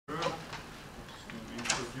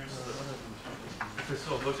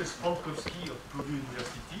Professor Wojciech Szpankowski of Purdue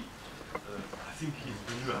University. I think his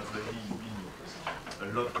venue has already been a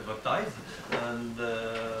lot advertised, and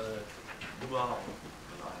you are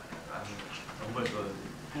almost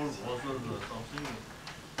Paul Rosen or something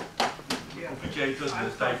complicated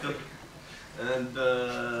title. And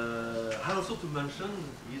I also to mention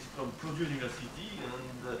he's from Purdue University,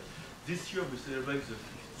 and this year we celebrate the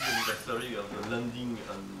 50th anniversary of the landing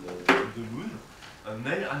on the moon.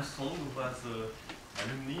 Neil Armstrong was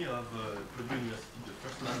alumni of Purdue University, the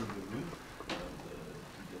first man on the moon. And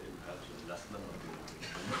today we have the last man on the moon.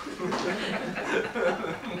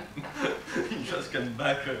 He just came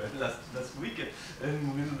back last week and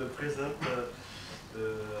will present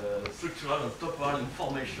structural and temporal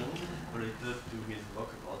information related to his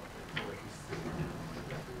work about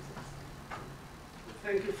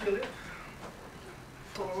Thank you, Philip,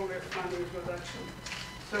 for all your fun introduction.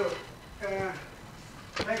 So,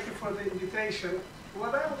 thank you for the invitation.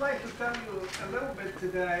 What I would like to tell you a little bit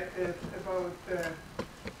today is about the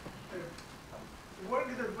work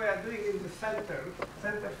that we are doing in the Center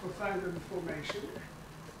for Science and Information,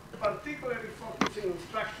 particularly focusing on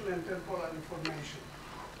structural and temporal information.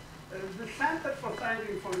 The Center for Science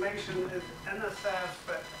and Information is NSF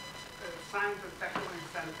Science and Technology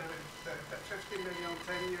Center. It's 50 million,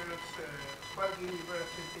 10 years, 12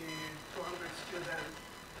 university, 200 students.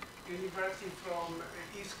 University from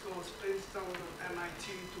East Coast, Princeton, MIT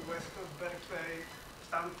to West Coast, Berkeley,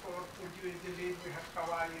 Stanford, Purdue is the lead, we have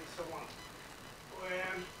Hawaii, and so on.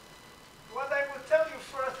 What I will tell you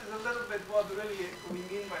first is a little bit what really we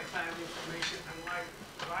mean by science information and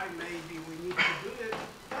why maybe we need to do it.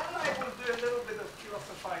 Then I will do a little bit of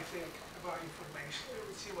philosophizing about information. You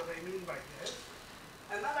will see what I mean by this.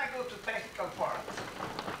 And then I go to technical part.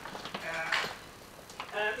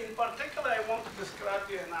 And in particular, I want to describe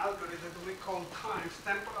you an algorithm we call times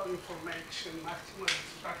temporal information maximally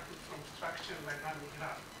extracted from structure and dynamic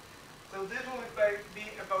graph. So this will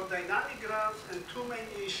be about dynamic graphs and two main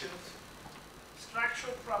issues: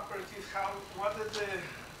 structural properties, what is the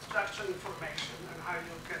structural information and how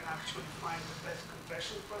you can actually find the best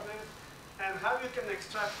compression for this, and how you can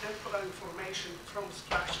extract temporal information from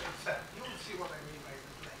structure itself. You will see what I mean by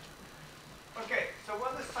this later. Okay, so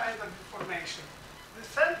what is science of information? The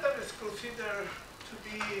center is considered to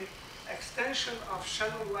be extension of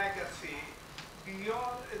Shannon legacy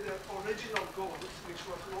beyond the original goals, which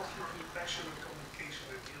was mostly impression and communication,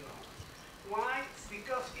 as you know. Why?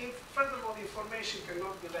 Because, first of all, information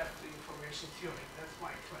cannot be left to information theory. That's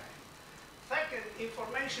my claim. Second,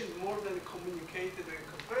 information is more than communicated and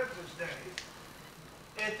compared these days.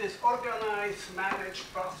 It is organized, managed,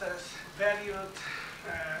 processed, valued,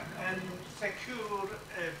 and secure.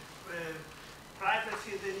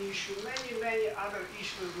 Privacy is an issue, many other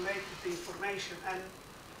issues related to information. And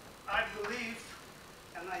I believe,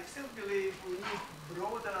 and I still believe, we need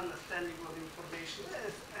broader understanding of what information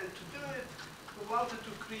is. And to do it, we wanted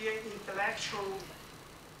to create intellectual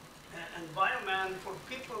environment for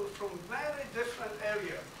people from very different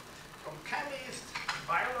areas, from chemists,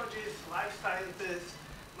 biologists, life scientists,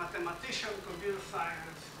 mathematicians, computer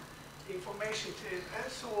science, information theory, and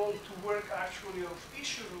so on, to work actually of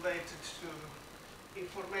issues related to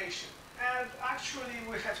information. And actually,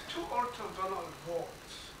 we have two orthogonal goals,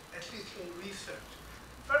 at least in research.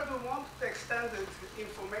 First, we wanted to extend it to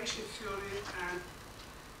information theory and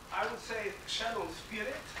I would say Shannon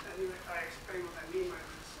spirit, and I explain what I mean by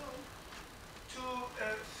this soon, to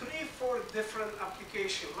 3-4 different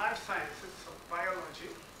applications: life sciences, so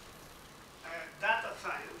biology, data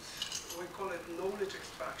science, we call it knowledge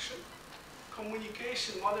extraction,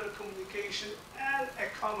 communication, modern communication, and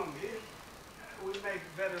economy. Will make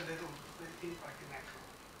very little impact in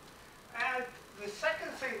economy. And the second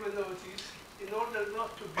thing we notice, in order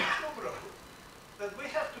not to be too broad, that we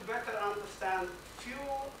have to better understand few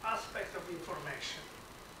aspects of information: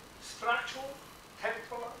 structural,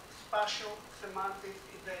 temporal, spatial, semantic,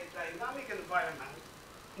 the dynamic environment,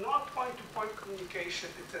 not point-to-point communication.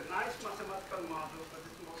 It's a nice mathematical model, but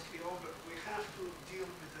it's mostly over. We have to deal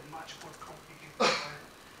with a much more complicated environment.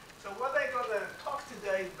 So what I'm going to talk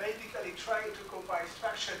today is basically trying to combine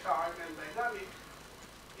structure, time, and dynamic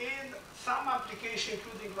in some application,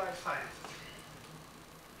 including life sciences.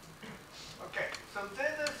 Okay, so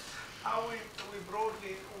this is how we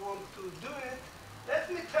broadly want to do it.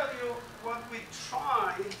 Let me tell you what we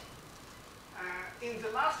tried in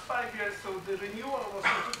the last 5 years. So the renewal was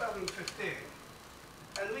in 2015,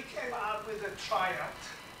 and we came out with a tryout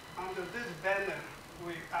under this banner.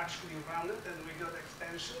 We actually ran it, and we got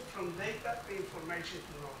extension from data to information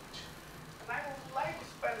to knowledge. And I would like to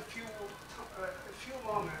spend a few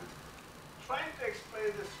moments trying to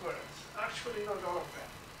explain these words. Actually, not all of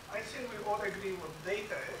them. I think we all agree what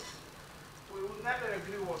data is. We will never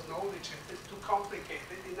agree what knowledge is. It's too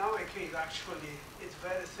complicated. In our case, actually, it's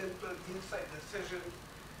very simple insight decision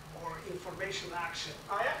or information action.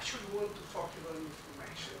 I actually want to focus on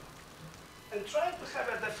information and try to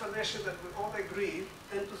have a definition that we all agree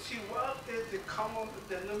and to see what is the common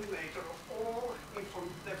denominator of all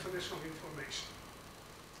definition of information.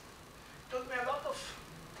 It took me a lot of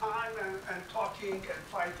time and talking and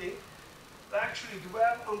fighting to actually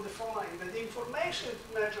dwell on the following, that information is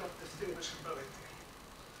a measure of distinguishability.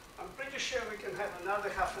 I'm pretty sure we can have another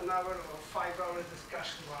half an hour or 5 hour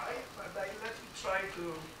discussion why, but let me try to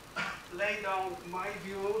lay down my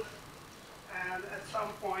view, and at some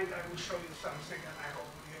point I will show you something and I hope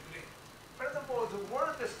we agree. First of all, the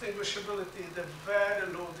word distinguishability is a very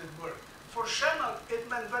loaded word. For Shannon, it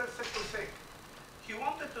meant very simple thing. He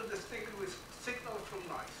wanted to distinguish signal from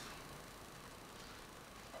noise.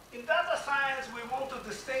 In data science, we want to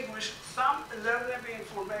distinguish some learnable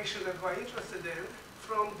information that we're interested in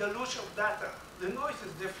from delusion of data. The noise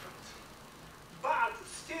is different. But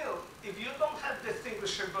still, if you don't have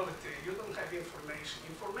distinguishability, you don't have information.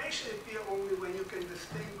 Information appears only when you can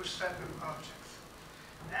distinguish certain objects.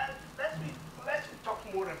 And let me talk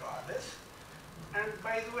more about this. And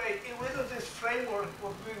by the way, within this framework,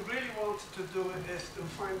 what we really want to do is to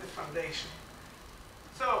find the foundation.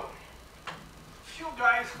 So, few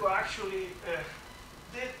guys who actually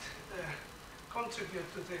did contribute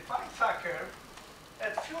to the Weizsäcker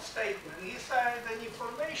had few statements. He said that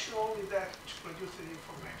information only that which produces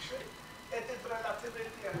information. It is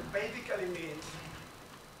relativity and basically means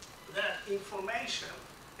that information,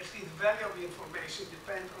 at least value of information,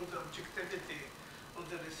 depends on the objectivity of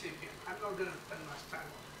the recipient. I'm not going to spend much time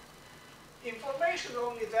on it. Information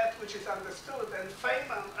only that which is understood, and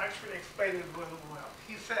Feynman actually explained it very well.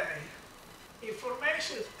 He said,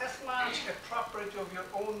 information is as much a property of your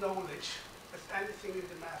own knowledge as anything in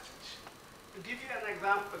the message. To give you an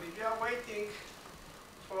example, if you are waiting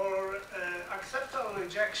for acceptance or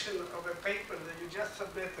rejection of a paper that you just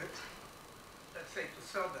submitted, let's say to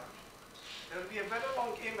Soda, there will be a very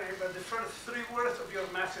long email, but the first 3 words of your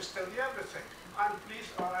message tell you everything. I'm pleased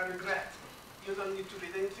or I regret. You don't need to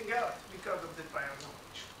read anything else because of the prior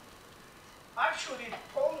knowledge. Actually,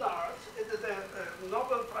 Paul Nart is a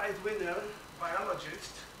Nobel Prize winner,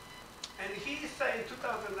 biologist, and he said in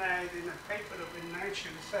 2009 in a paper in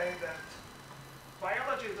Nature, said that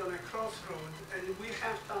biology is on a crossroad and we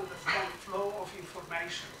have to understand flow of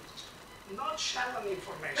information. Not Shannon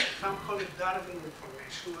information, some call it Darwin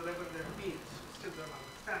information, whatever that means, we still don't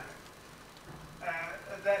understand it.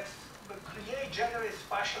 That create, generate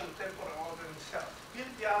spatial and temporal order itself. Bill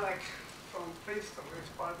Bialek from Princeton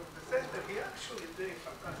is part of the center. He actually did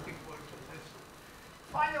fantastic work on this one.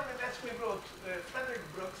 Finally, let me wrote Frederick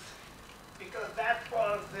Brooks, because that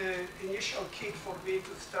was the initial kick for me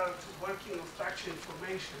to start working on structured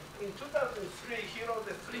information. In 2003, he wrote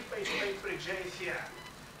a 3-page paper at JCM.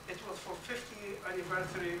 It was for 50th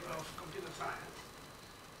anniversary of computer science.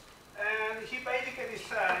 And he basically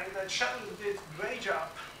said that Shannon did a great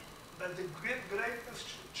job, but the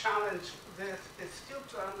greatest challenge is still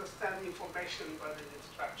to understand information rather than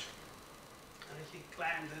structure. And he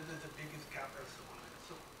claimed that is the biggest gap and so on and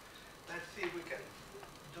so on. Let's see if we can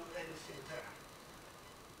do anything there.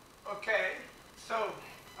 Okay, so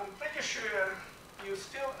I'm pretty sure you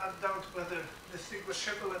still doubt whether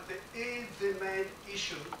distinguishability is the main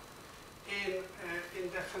issue in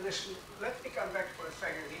definition. Let me come back for a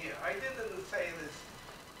second here. I didn't say this.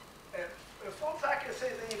 Wojciech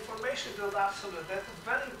says the information is not absolute. That's a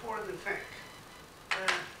very important thing.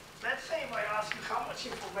 Let's say if I ask you how much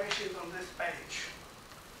information is on this page.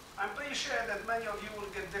 I'm pretty sure that many of you will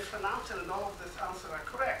get different answers and all of these answers are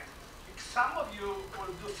correct. Some of you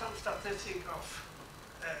will do some statistic of,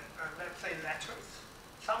 let's say, letters.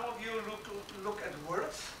 Some of you look at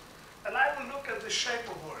words, and I will look at the shape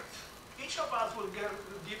of words. Each of us will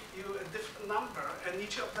give you a different number, and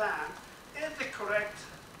each of them is the correct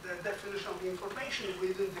definition of information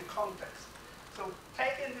within the context. So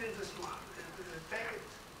take it in this mind, take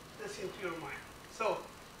this into your mind. So,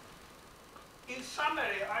 in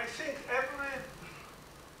summary, I think every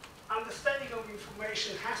understanding of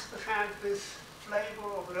information has to have this flavor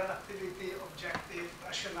of relativity, objective,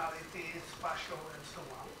 rationality, spatial, and so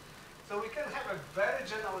on. So we can have a very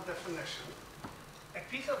general definition. A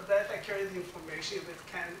piece of data carries information that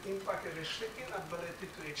can impact a restricted ability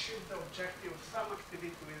to achieve the objective of some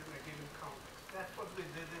activity within a given context. That's what we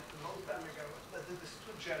did a long time ago, but it is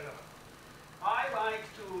too general. I like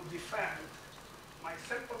to defend my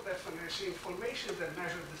simple definition, information that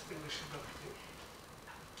measures distinguishability.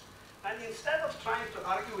 And instead of trying to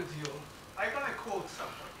argue with you, I'm going to quote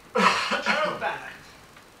somebody. Charles Bennett.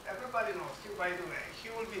 Everybody knows him, by the way. He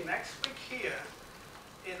will be next week here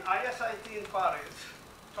in ISIT in Paris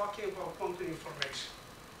talking about quantum information.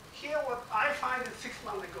 Here, what I find it 6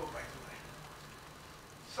 months ago, by the way.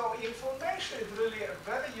 So information is really a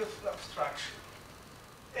very useful abstraction.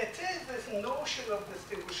 It is this notion of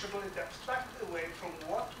distinguishability abstracted away from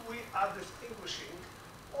what we are distinguishing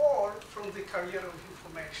or from the career of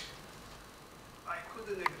information. I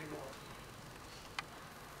couldn't agree more.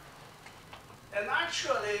 And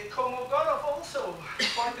actually, Kolmogorov also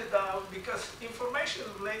pointed out, because information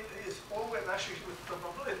is always associated with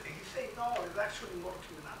probability, he said, no, it's actually more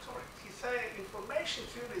combinatorial. He said information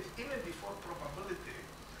theory is even before probability.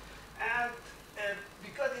 And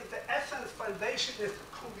because in the essence, foundation is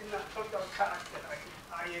combinatorial character,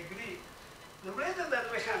 I agree. The reason that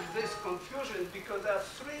we have this confusion is because there are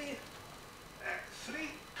three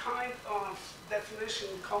kinds of definition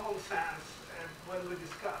in common sense when we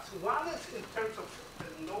discuss. One is in terms of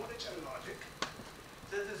knowledge and logic.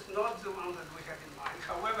 This is not the one that we have in mind.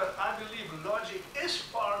 However, I believe logic is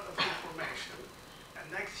part of information. And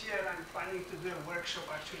next year, I'm planning to do a workshop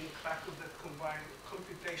actually in Krakow that combines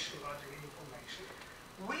computation, logic, and information.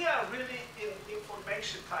 We are really in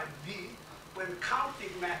information type B when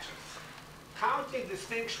counting matters. Counting,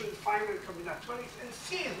 distinction, finite combinatorics, and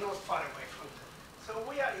C is not far away from that. So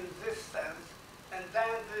we are in this sense, and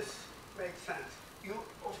then this makes sense.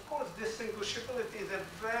 Of course, distinguishability is a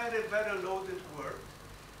very, very loaded word,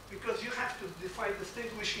 because you have to define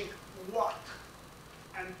distinguishing what.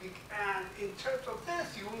 And in terms of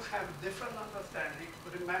this, you will have different understanding,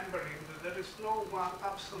 remembering that there is no one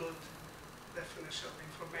absolute definition of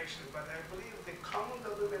information, but I believe the common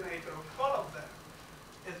denominator of all of them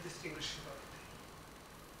is distinguishability.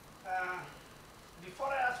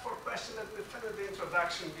 Before I ask for questions, let me finish the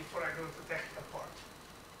introduction before I go to the technical part.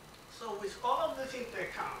 So with all of this into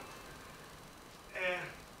account,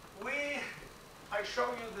 I show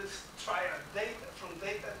you this triad, data, from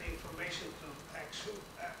data to information to action,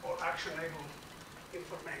 or actionable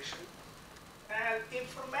information. And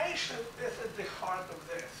information is at the heart of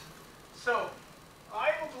this. So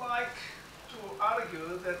I would like to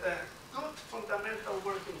argue that a good fundamental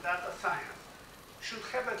work in data science should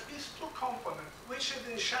have at least two components, which is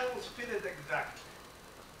in Shannon's spirit exactly.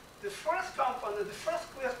 The first component, the first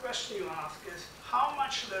question you ask is, how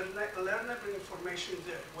much learnable information is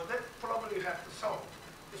there? Well, that problem you have to solve.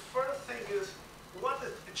 The first thing is, what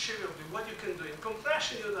is achievable, what you can do. In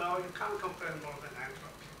compression, you know, you can't compress more than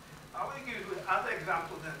entropy. I will give you another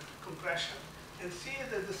example than compression, and see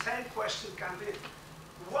that the same question comes in.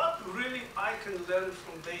 What really I can learn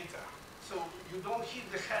from data? So you don't hit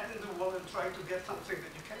the head in the wall and try to get something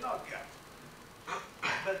that you cannot get.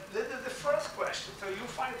 But this is the first question. So you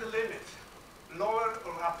find the limit, lower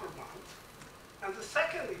or upper bound. And the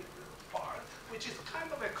second part, which is kind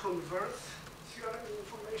of a converse theorem in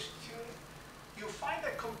information theory, you find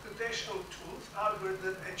a computational tools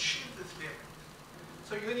algorithm that achieve this limit.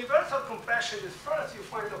 So universal compression is first you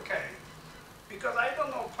find, okay, because I don't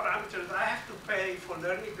know parameters, I have to pay for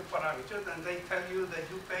learning the parameters, and they tell you that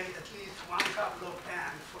you pay at least 1 log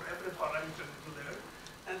n for every parameter that you learn.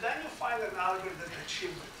 And then you find an algorithm that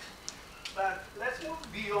achieves it. But let's move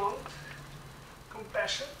beyond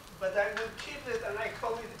compression, but I will keep it, and I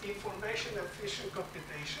call it information efficient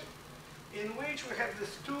computation, in which we have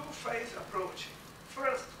this two-phase approach.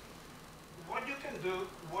 First, what you can do,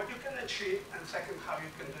 what you can achieve, and second, how you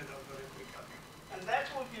can do it algorithmically. And that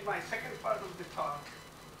will be my second part of the talk.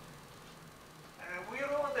 We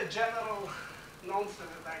wrote a general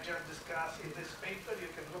nonsense that I just discussed in this paper.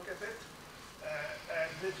 You can look at it.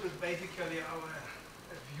 This was basically our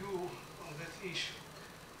view on this issue.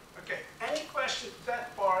 Okay, any questions to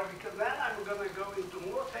that part? Because then I'm going to go into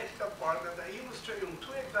more technical part that I illustrate on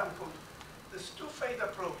two examples, this two-phase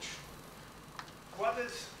approach. What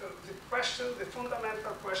is the question, the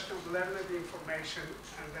fundamental question of learning the information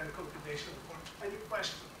and then computation work? Any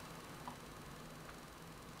question?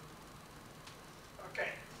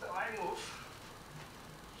 Okay, so I move.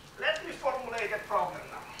 Let me formulate a problem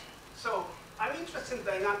now. So I'm interested in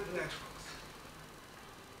dynamic networks.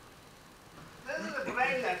 This is a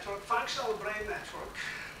brain network, functional brain network,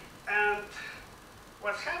 and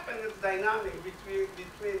what happened is dynamic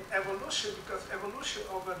between evolution, because evolution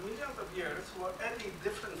over millions of years were adding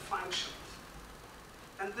different functions.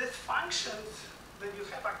 And these functions that you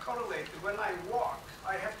have are correlated. When I walk,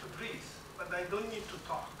 I have to breathe, but I don't need to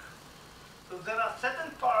talk. So there are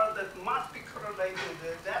certain parts that must be correlated.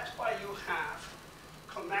 That's why you have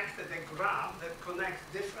connected a graph that connects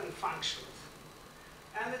different functions.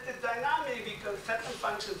 And it is dynamic because certain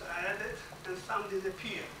functions are added and some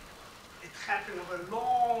disappear. It happens over a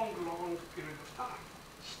long, long period of time.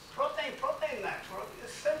 Protein network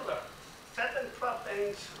is similar. Certain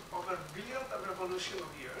proteins over billions of revolution of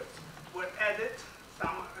years were added,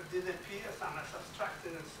 some disappear, some are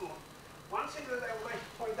subtracted, and so on. One thing that I would like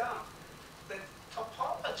to point out, the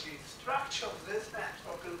topology, structure of this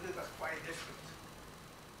network and this are quite different.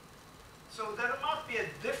 So there must be a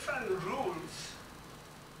different rules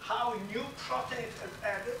how new proteins are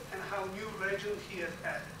added and how new region here is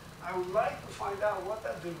added. I would like to find out what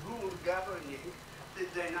are the rules governing the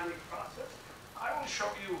dynamic process. I will show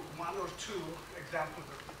you one or two examples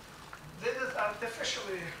of it. This is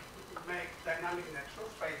artificially made dynamic network,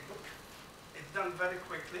 Facebook. It's done very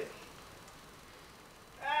quickly.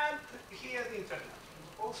 And here's the internet.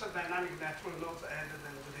 Also dynamic network, nodes added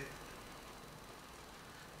and deleted.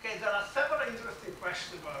 Okay, there are several interesting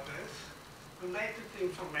questions about this related to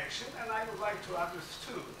information, and I would like to address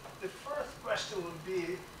two. The first question would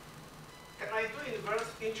be, can I do inverse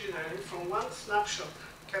engineering from one snapshot?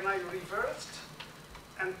 Can I reverse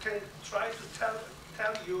and can try to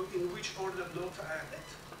tell you in which order nodes are added?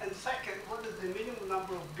 And second, what is the minimum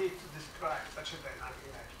number of bits to describe such a dynamic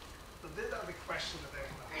network? So these are the questions that I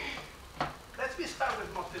will ask. Let me start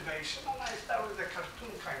with motivation, and I start with a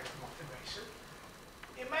cartoon kind of motivation.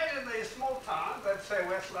 Imagine a small town, let's say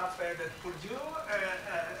West Lafayette at Purdue,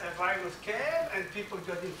 a virus came and people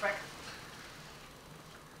got infected.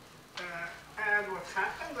 And what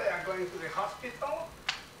happened, they are going to the hospital,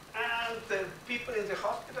 and the people in the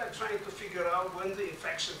hospital are trying to figure out when the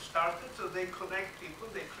infection started, so they connect people,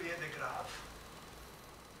 they create a graph.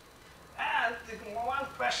 And the one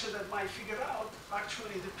question that might figure out,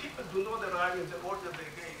 actually the people do not arrive in the order they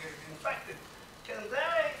get infected. Can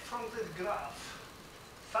they, from this graph,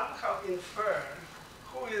 somehow infer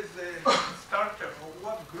who is the starter or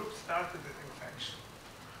what group started the infection?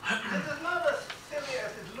 This is not as silly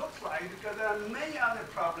as it looks like because there are many other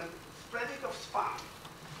problems. Spreading of spam.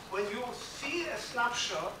 When you see a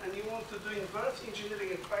snapshot and you want to do inverse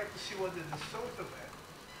engineering and try to see what is the source of it,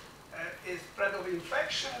 is spread of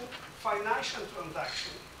infection, financial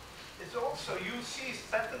transaction. It's also you see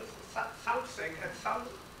something at some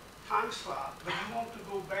time slot, but you want to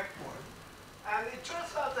go backward. And it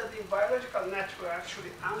turns out that the biological network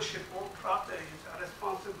actually unship all proteins are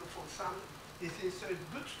responsible for some disease. So it's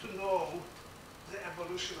good to know the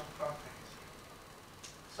evolution of proteins.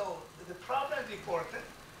 So the problem is important.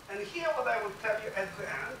 And here what I will tell you at the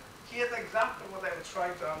end, here's an example of what I will try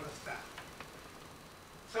to understand.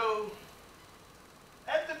 So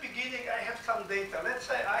at the beginning, I have some data. Let's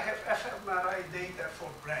say I have fMRI data for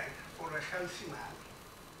brain, for a healthy man.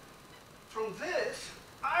 From this,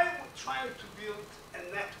 I'm trying to build a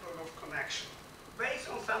network of connection. Based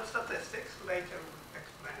on some statistics, later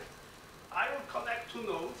explained, I will connect two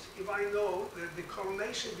nodes if I know that the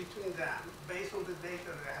correlation between them, based on the data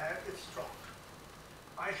that I have, is strong.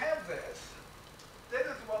 I have this. This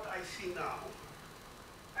is what I see now.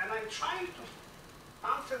 And I'm trying to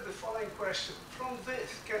answer the following question. From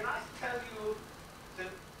this, can I tell you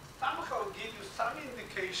that somehow give you some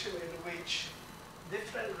indication in which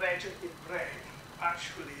different regions in brain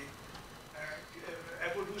actually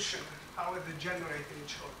evolution, how it is generated in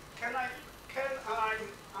children? Can I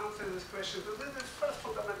answer this question? So this is the first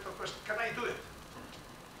fundamental question. Can I do it?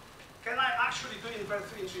 Can I actually do inverse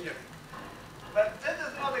engineering? But this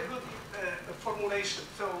is not a good formulation,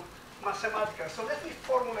 so mathematical. So let me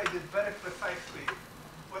formulate it very precisely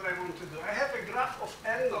what I want to do. I have a graph of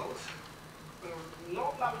n nodes.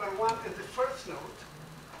 Node number 1 is the first node.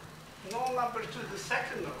 Node number 2 is the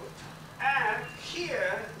second node. And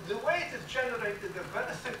here, the way it is generated a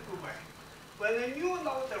very simple way. When a new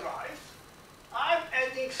node arrives, I'm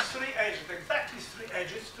adding 3 edges, exactly 3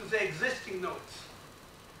 edges to the existing nodes.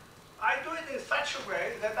 I do it in such a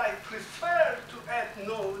way that I prefer to add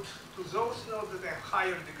nodes to those nodes at a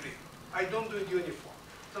higher degree. I don't do it uniform.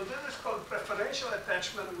 So this is called preferential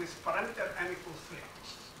attachment with parameter n equals 3.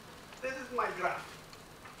 This is my graph.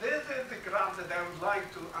 This is the graph that I would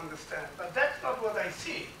like to understand. But that's not what I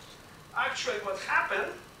see. Actually, what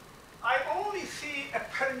happened, I only see a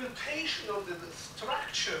permutation of the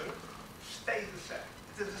structure stays the same.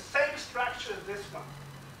 It is the same structure as this one.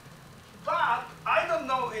 But I don't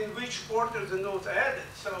know in which order the nodes are added.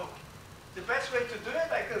 So the best way to do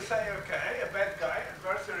it, I can say, okay, a bad guy,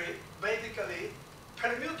 adversary, basically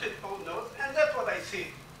permuted all nodes, and that's what I see.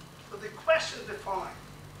 So the question is the following.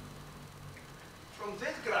 From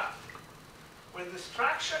this graph, when the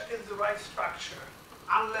structure is the right structure,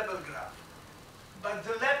 unlabeled graph, but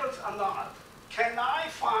the labels are not, can I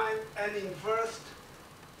find an inverse?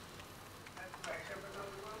 I have another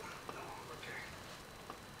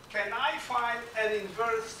can I find an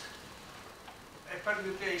inverse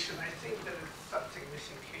permutation? I think there is something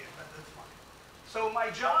missing here, but that's fine. So my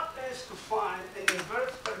job is to find an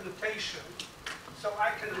inverse permutation so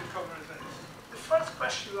I can recover this. The first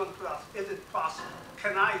question you want to ask, is it possible?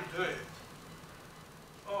 Can I do it?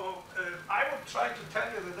 Or I would try to tell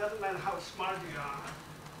you that doesn't matter how smart you are,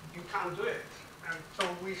 you can't do it. And so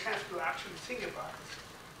we have to actually think about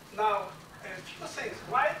it. Now, a few things.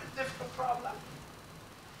 Why is it a difficult problem?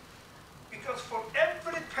 Because for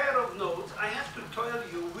every pair of nodes, I have to tell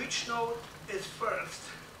you which node is first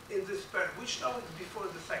in this pair, which node is before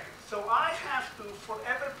the second. So I have to, for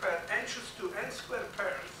every pair, n choose 2, n squared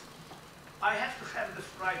pairs, I have to have the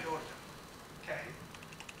right order. Okay?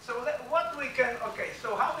 So what we can, okay,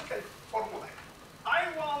 so how we can formulate? I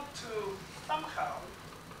want to somehow,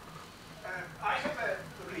 I have a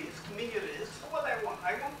risk, mini risk. So what I want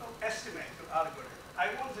to estimate an algorithm. I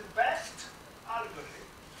want the best algorithm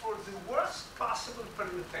for the worst possible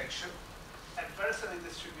permutation, adversary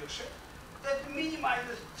distribution, that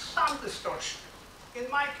minimizes some distortion. In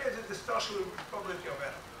my case, the distortion will be probability of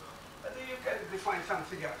error. But you can define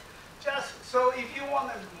something else. Just so if you want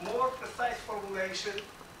a more precise formulation,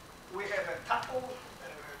 we have a tuple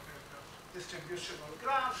distribution on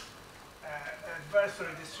graph,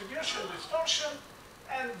 adversary distribution, distortion,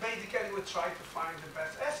 and basically we try to find the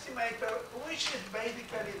best estimator, which is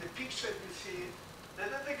basically the picture you see. This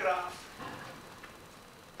is the graph,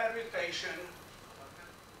 permutation.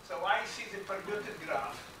 So I see the permuted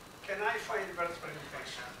graph. Can I find inverse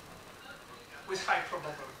permutation with high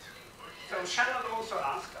probability? So Shannon also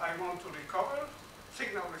asked, I want to recover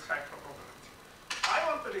signal with high probability. I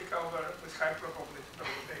want to recover with high probability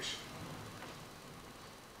permutation.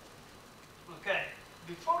 Okay,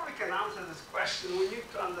 before we can answer this question, we need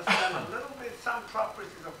to understand a little bit some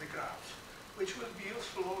properties of the graph, which will be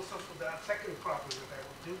useful also for the second problem that I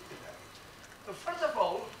will do today. So first of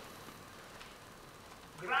all,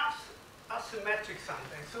 graphs are symmetric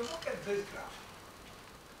sometimes. So look at this graph.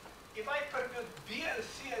 If I permute B and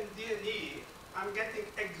C and D and E, I'm getting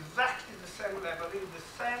exactly the same leveling, the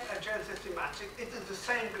same adjacency matrix. It is the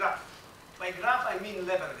same graph. By graph, I mean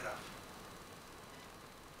level graph.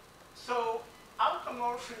 So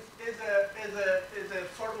automorphism is a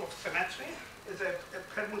form of symmetry, is a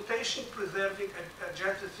permutation preserving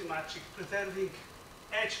adjacency matrix, preserving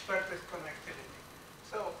edge-vertex connectivity.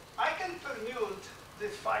 So I can permute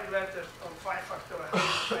these 5 letters on 5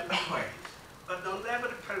 factorial in many ways, but on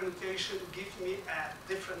every permutation gives me a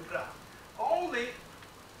different graph. Only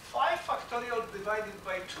 5 factorial divided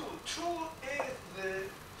by 2. 2 is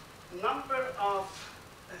the number of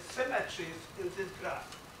symmetries in this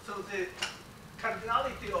graph. So the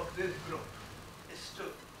cardinality of this group is 2.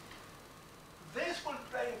 This will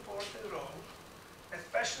play an important role,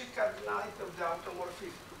 especially cardinality of the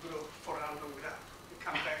automorphic group for random graph. We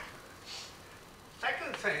come back to this.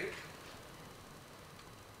 Second thing,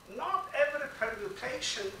 not every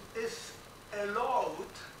permutation is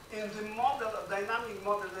allowed in the model, a dynamic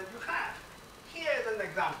model that you have. Here is an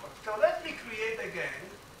example. So let me create again,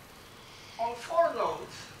 on 4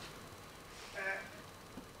 nodes,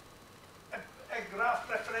 a graph,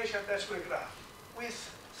 preferential attachment graph,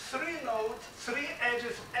 with 3 nodes, 3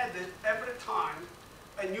 edges added every time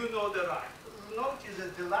a new node arrives. Notice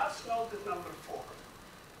that the last node is number 4,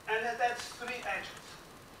 and that's 3 edges.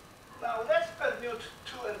 Now let's permute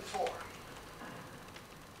 2 and 4.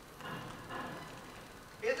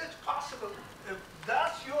 Is it possible,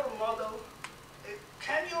 does your model,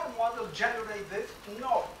 can your model generate this?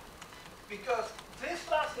 No, because this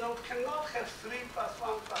last node cannot have 3 plus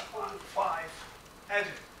 1 plus 1, 5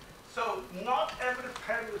 edges. So not every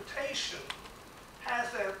permutation has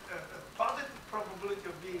a positive probability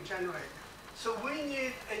of being generated. So we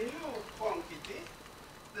need a new quantity,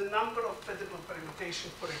 the number of feasible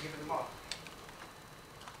permutations for a given model.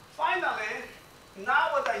 Finally,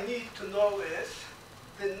 now what I need to know is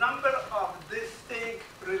the number of distinct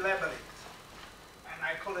relabelings. And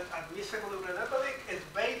I call it admissible relabeling. It's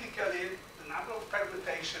basically the number of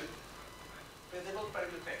permutations, feasible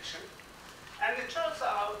permutation. And it turns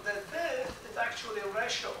out that this is actually a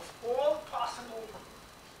ratio of all possible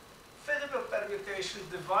feasible permutations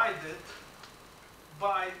divided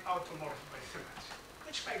by automorphic symmetry,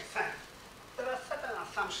 which makes sense. There are certain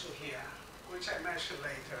assumptions here, which I mentioned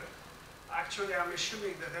later. Actually, I'm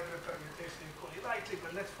assuming that every permutation is equally likely,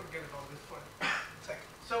 but let's forget about this for a second.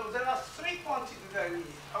 So there are 3 quantities that I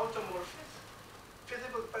need: automorphism,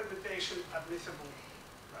 feasible permutation, admissible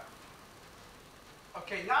graph.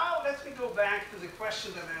 Okay, now let me go back to the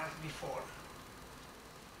question that I asked before.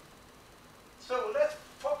 So let's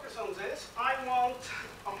focus on this. I want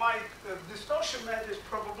my distortion measures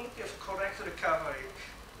probability of correct recovery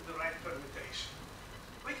the right permutation.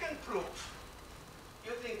 We can prove,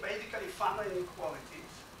 using basically Fano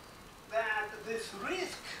inequalities, that this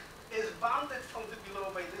risk is bounded from the below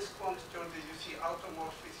by this quantity, or that you see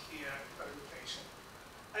automorphic here permutation.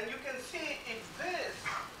 And you can see if this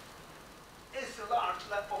is large,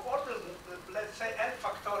 like of order, let's say n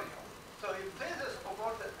factorial. So if this is of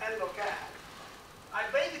order n log n, I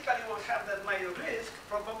basically will have that my risk,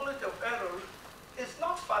 probability of error, is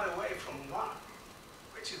not far away from 1,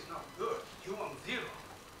 which is not good. You want 0.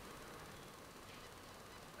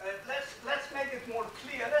 Let's make it more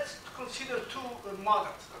clear. Let's consider two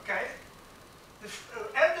models, okay? The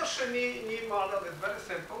Erdos-Cheny model is very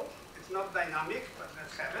simple. It's not dynamic, but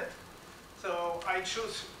let's have it. So I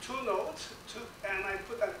choose 2 nodes, and I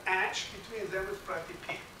put an edge between them with probability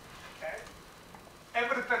p, okay?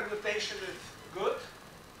 Every permutation is good.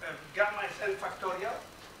 Gamma is n factorial.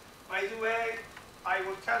 By the way, I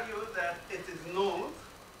will tell you that it is known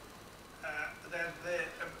that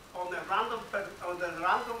on the random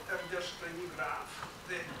Erdos-Cheny graph,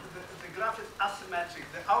 the graph is asymmetric.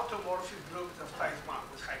 The automorphic group is of type 1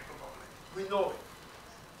 with high probability. We know it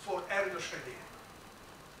for Erdos-Cheny.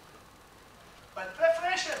 But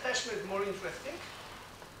preferential attachment is more interesting.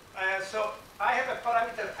 So I have a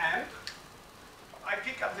parameter m. I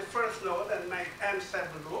pick up the first node and make m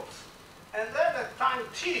several loops. And then at time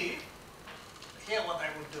t, here what I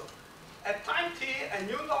will do. At time t, a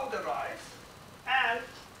new node arrives and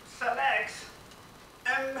selects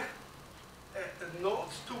m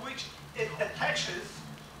nodes to which it attaches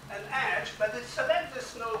an edge, but it selects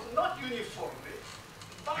this node not uniformly,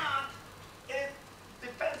 but it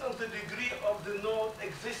depends on the degree of the node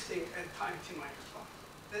existing at time t minus 1.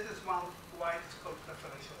 This is why it's called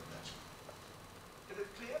preferential attachment. Is it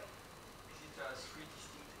clear? Is it 3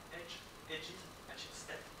 distinct edges at each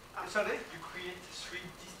step? I'm sorry? You create 3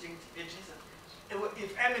 distinct edges at each?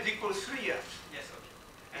 If m is equal to 3, yes. Yes, okay.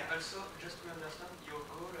 And also, just to understand, your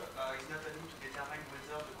goal is not only to determine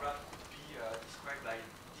whether the graph could be described by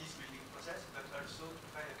this building process, but also to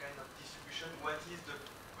find a kind of distribution. What is the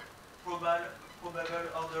probable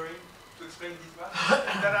ordering to explain this graph?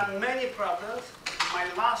 There are many problems. My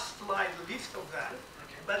last slide lists of them.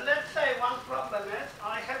 Okay. But let's say one problem is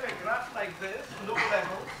I have a graph like this, no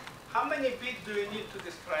levels. How many bits do you need to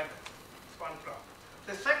describe it? It's one problem.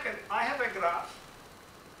 The second, I have a graph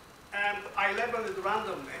and I label it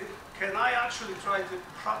randomly. Can I actually try the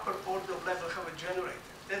proper order of level how it generated?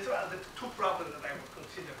 These are the 2 problems that I will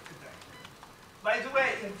consider today. By the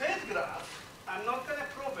way, in this graph, I'm not going to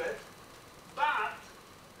prove it, but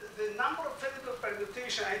the number of feasible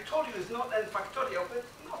permutation I told you is not n factorial, but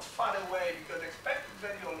it's not far away because expected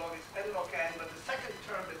value of log is n log n, but the second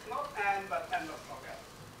term is not n, but n log n.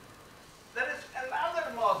 There is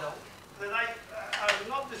another model that I will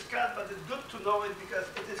not discuss, but it's good to know it because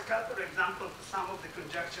it is counter-example to some of the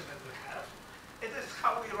conjecture that we have. It is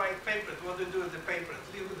how we write papers. What we do with the papers,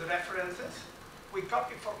 leave with the references. We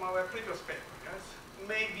copy from our previous paper, yes?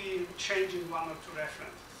 Maybe changing 1 or 2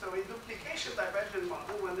 references. So in duplication divergent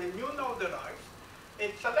model, when a new node arrives,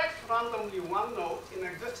 it selects randomly 1 node in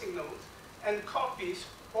existing nodes and copies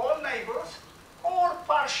all neighbors or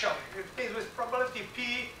partially. It is with probability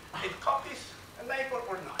p, it copies a neighbor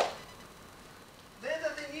or not. This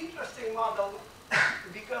is an interesting model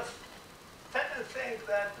because certain things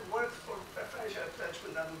that works for preferential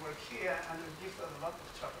attachment doesn't work here, and it gives us a lot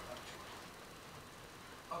of trouble actually.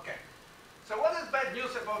 Okay. So what is bad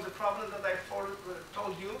news about the problem that I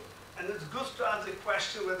told you? And it's good to ask the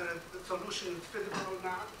question whether the solution is feasible or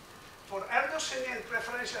not. For Erdos-Cheny and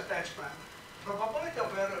preferential attachment, probability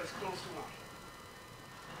of error is close to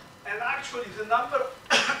 1. And actually, the number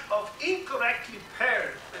of incorrectly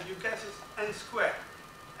pairs that you get is n squared.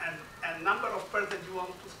 And number of pairs that you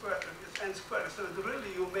want to square is n squared. So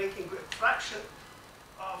really, you're making a fraction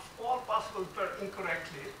of all possible pairs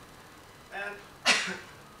incorrectly. And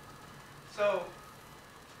so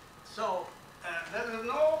there is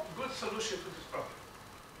no good solution to this problem.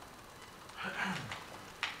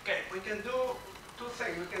 Okay, we can do 2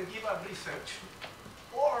 things. We can give up research,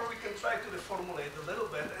 or we can try to reformulate a little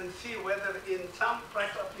bit and see whether in some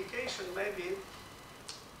practical application maybe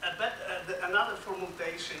another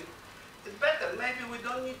formulation is better. Maybe we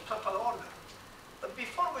don't need total order. But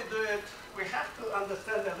before we do it, we have to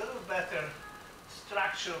understand a little better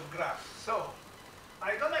structure of graphs. So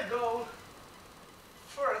I'm going to go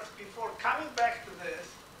first, before coming back to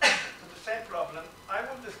this, to the same problem, I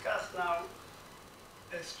will discuss now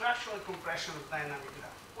a structural compression of dynamic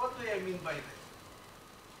graph. What do I mean by this?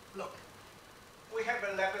 Look, we have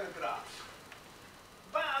a level graph,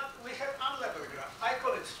 but we have unlabeled graph. I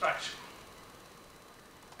call it structure.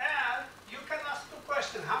 And you can ask two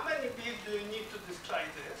questions. How many bits do you need to describe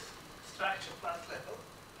this? Structure plus level.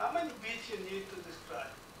 How many bits you need to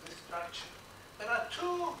describe this structure? There are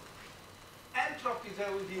two entropies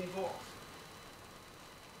that will be involved.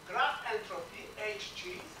 Graph entropy,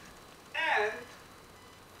 HG, and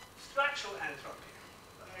structural entropy.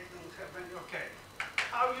 I don't have any, okay.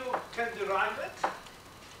 How you can derive it?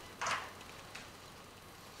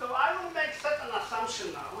 So I will make certain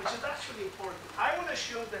assumption now, which is actually important. I will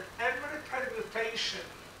assume that every permutation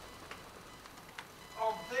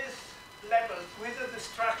of these levels within the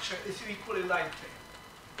structure is equally likely.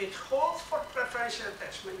 It holds for preferential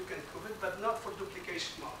attachment, you can prove it, but not for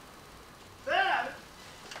duplication mode. Then,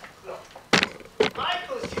 look, I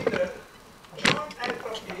consider joint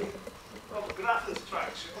entropy of graph and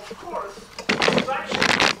structure. Of course,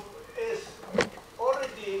 structure is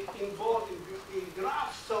already involved in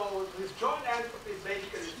graph, so this joint entropy is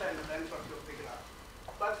basically the same as entropy of the graph.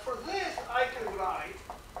 But for this, I can write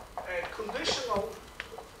a conditional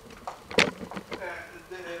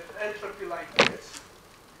the entropy like this.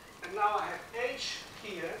 And now I have H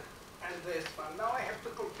here and this one. Now I have to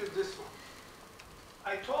compute this one.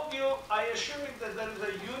 I told you, I assuming that there is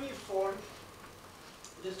a uniform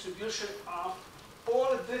distribution of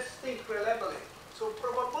all distinct relabeling. So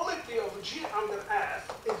probability of G under S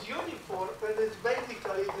is uniform, and it's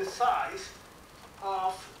basically the size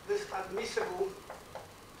of this admissible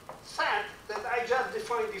set that I just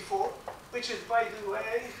defined before, which is, by the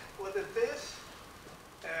way, what it is.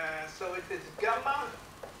 So it is gamma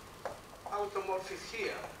automorphic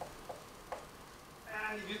here.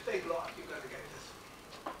 And if you take log, you're going to get this.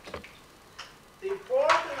 The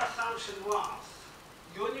important assumption was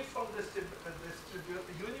uniform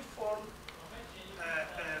uniform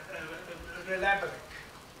relabeling.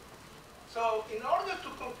 So in order to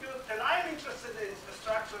compute, and I'm interested in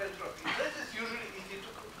structural entropy, this is usually easy to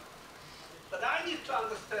compute. But I need to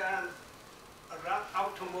understand a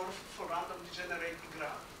automorph for randomly generated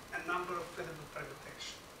graph and number of feasible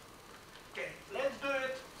permutations. Okay, let's do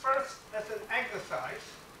it first as an exercise.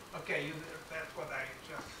 Okay, that's what I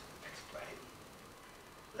just explained.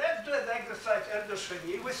 Let's do an exercise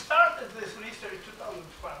Erdős-Renyi. We started this research in 2012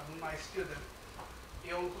 with my student,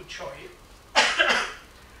 Yongku Choi.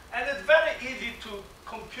 And it's very easy to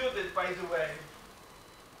compute it, by the way,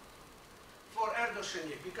 for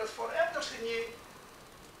Erdős-Renyi. Because for Erdős-Renyi,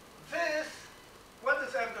 this, what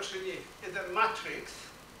is Erdős-Renyi? It's a matrix,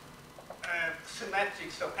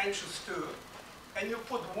 symmetric, so n choose 2, and you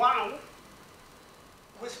put 1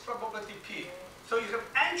 with probability p. So you have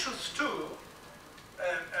n choose 2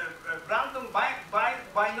 random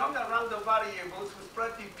binomial random variables with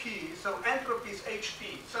probability p, so entropy is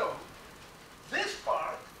hp. So this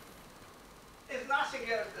part is nothing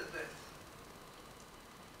else than this.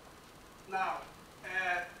 Now,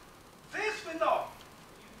 this we know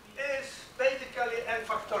is basically n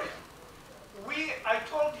factorial. I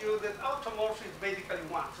told you that automorphism is basically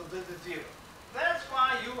 1, so this is 0. That's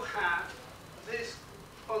why you have this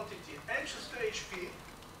quantity, n choose 2 hp,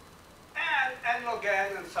 and n log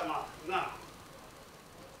n and some other. Now,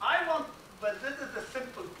 but this is the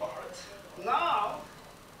simple part. Now,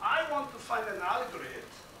 I want to find an algorithm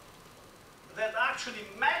that actually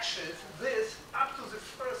matches this up to the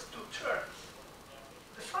first two terms.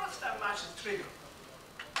 The first term match is trivial.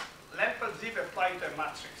 Lempel-Ziv applied to a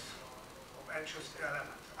matrix of n choose 2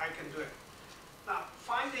 elements. I can do it. Now,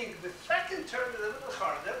 finding the second term is a little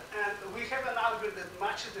harder, and we have an algorithm that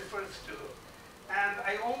matches the first two. And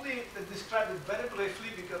I only describe it very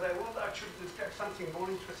briefly because I want to actually describe something more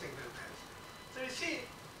interesting than this. So you see,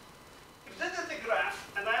 if this is the graph,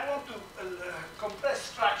 and I want to compress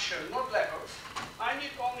structure, not levels, I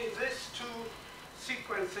need only these two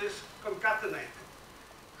sequences concatenated.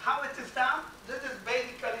 How it is done? This is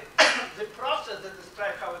basically the process that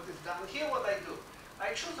describes how it is done. Here what I do,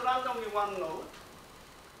 I choose randomly one node,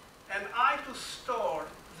 and I do store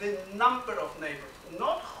the number of neighbors,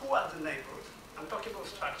 not who are the neighbors. I'm talking about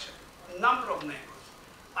structure, number of neighbors.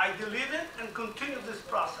 I delete it and continue this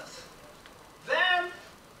process. Then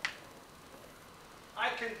I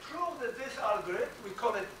can prove that this algorithm, we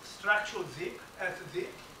call it structural zip, S-zip,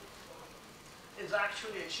 is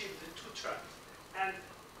actually achieved in two terms. And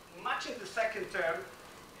matching the second term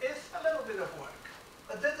is a little bit of work.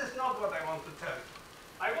 But this is not what I want to tell you.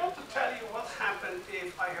 I want to tell you what happens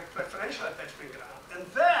if I have preferential attachment graph. And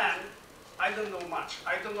then I don't know much.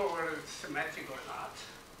 I don't know whether it's symmetric or not.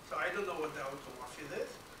 So I don't know what the automorphism is.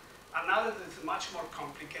 Analysis is much more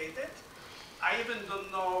complicated. I even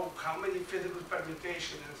don't know how many feasible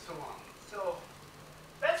permutations and so on. So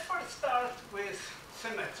let's first start with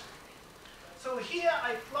symmetry. So here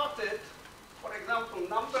I plotted, for example,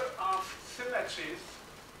 number of symmetries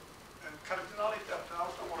and cardinality of the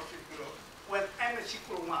automorphic group when m is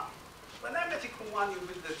equal 1. When m is equal 1, you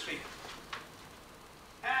build the tree.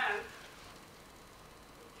 And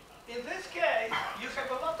in this case, you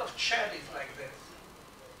have a lot of cherries like this.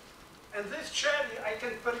 And this cherry, I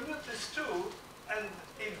can permute these two, and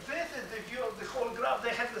if this is the view of the whole graph,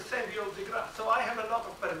 they have the same view of the graph. So I have a lot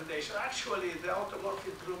of permutation. Actually, the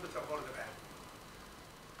automorphic group is of order n.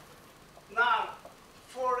 Now,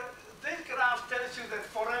 for this graph tells you that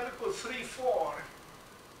for m equals 3, 4,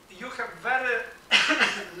 you have very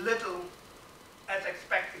little as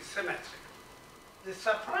expected symmetry. The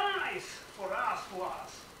surprise for us was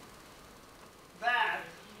that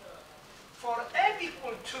for m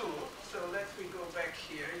equal 2, so let me go back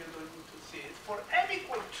here, you don't need to see it. For m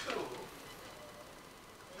equal 2,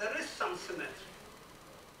 there is some symmetry.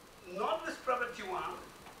 Not with probability 1,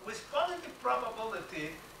 with positive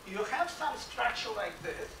probability, you have some structure like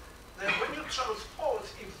this, that when you transpose,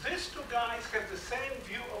 if these two guys have the same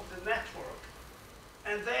view of the network,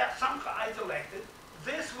 and they are somehow isolated,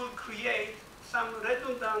 this will create some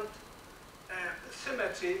redundant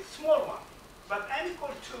symmetry, small one. But n equal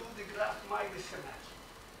 2, the graph might be symmetric.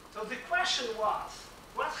 So the question was,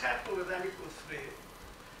 what happened with m equals 3?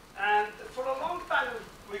 And for a long time,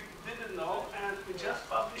 we didn't know, and we just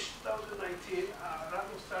published 2019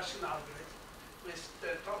 random Strachan algorithm with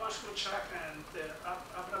Tomasz Luczak and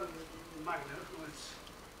Abraham Magner,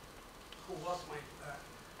 who was my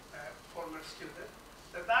former student,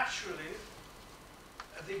 that actually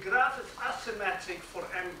the graph is asymmetric for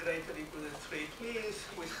m greater or equal than 3. It means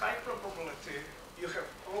with high probability, you have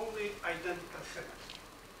only identical symmetry.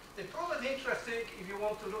 The proof is interesting. If you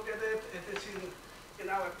want to look at it, it is in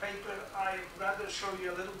our paper. I'd rather show you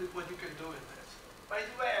a little bit what you can do with this. By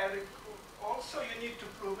the way, also you need to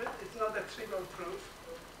prove it. It's not a trivial proof.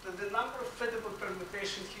 That the number of feasible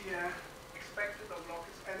permutations here expected of log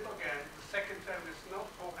is n log n. The second term is not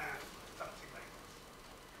O n, something like this.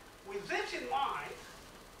 With this in mind,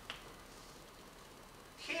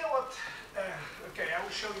 here what, okay, I will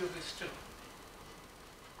show you this too.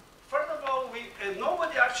 First of all,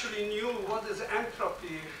 nobody actually knew what is the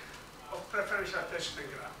entropy of preferential attachment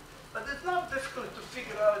graph. But it's not difficult to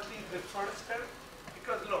figure out at least the first term,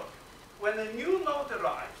 because look, when a new node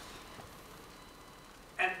arrives,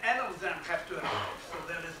 and n of them have to arrive, so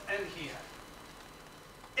there is n here,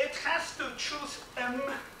 it has to choose m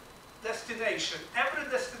destination. Every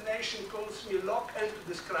destination calls me log n to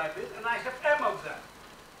describe it, and I have m of them.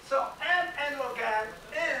 So n log n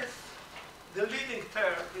is the leading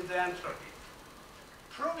term in the entropy.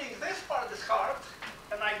 Proving this part is hard,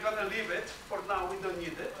 and I'm going to leave it. For now, we don't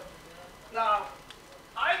need it. Now,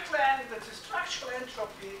 I claim that the structural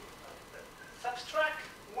entropy subtract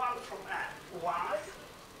 1 from n. Why?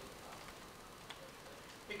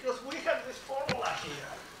 Because we have this formula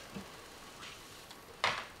here.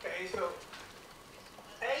 Okay, so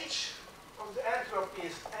h of the entropy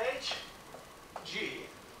is hg,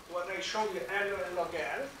 what I showed you n log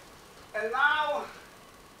n. And now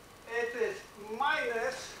it is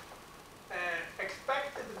minus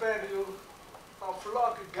expected value of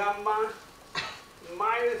log gamma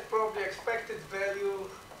minus probably expected value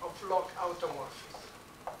of log automorphism.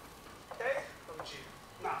 Okay, of G.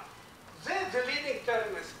 Now, the leading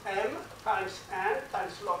term is m times n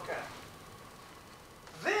times log n.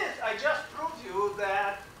 This, I just proved you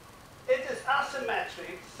that it is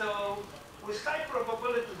asymmetric, so with high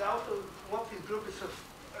probability the automorphic group is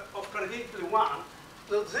of predictably 1.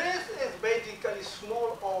 So this is basically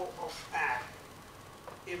small o of n.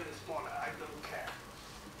 Even smaller, I don't care.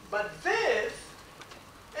 But this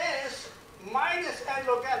is minus n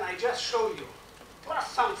log n, I just showed you,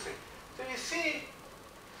 plus something. So you see,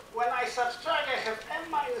 when I subtract, I have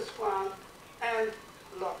n minus 1 and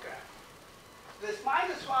log n. This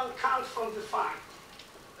minus 1 comes from the fact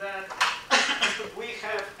that we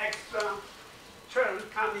have extra term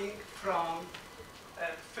coming from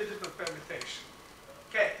physical permutation.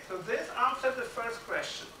 Okay, so this answers the first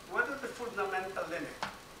question. What is the fundamental limit?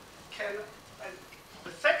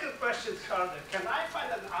 The second question is harder. Can I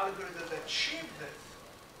find an algorithm that achieves this?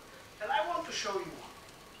 And I want to show you one.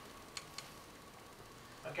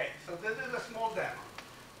 Okay, so this is a small demo.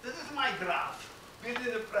 This is my graph,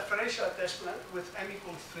 building a preferential attachment with m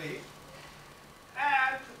equals 3.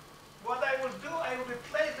 And what I will do, I will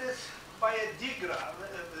replace this by a D graph.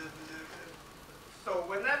 So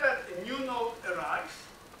whenever a new node arrives,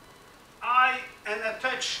 I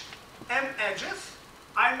attach m edges.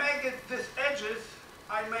 I make it these edges,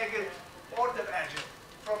 I make it order edges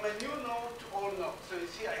from a new node to all nodes. So you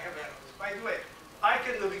see I have arrows. By the way, I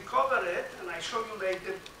can recover it, and I show you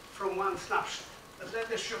later from one snapshot. But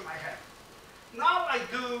let's assume I have. Now I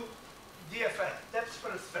do DFS, depth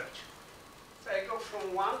first search. So I go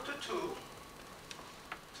from 1 to 2.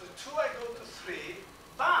 To 2 I go to 3.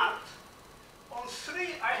 But on 3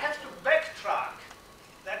 I have to backtrack.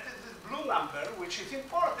 That is this blue number, which is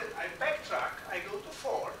important. I backtrack. I go to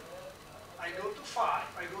 4. I go to 5.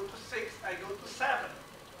 I go to 6. I go to 7.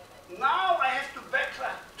 Now I have to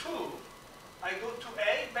backtrack 2. I go to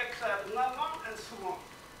A, backtrack 1, and so on.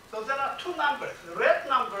 So there are two numbers. The red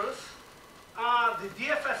numbers are the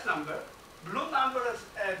DFS number. Blue number is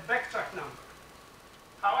a backtrack number.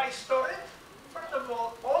 How I store it? First of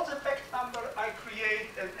all the back number I create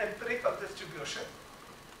an empirical distribution.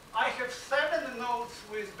 I have 7 nodes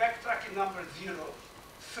with backtracking number 0,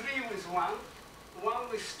 3 with 1, 1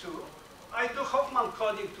 with 2. I do Hoffman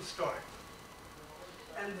coding to store it.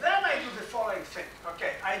 And then I do the following thing.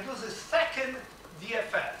 Okay, I do the second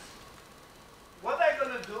DFS. What I'm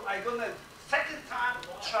going to do, I'm going to second time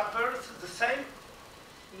traverse the same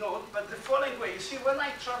node, but the following way. You see, when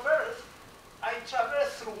I traverse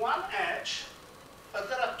through one edge, but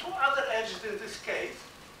there are 2 other edges in this case,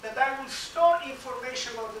 that I will store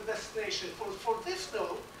information on the destination. For this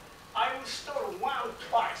node, I will store 1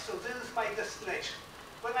 twice, so this is my destination.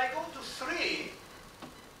 When I go to 3,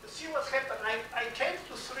 see what's happened. I came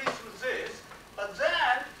to 3 through this, but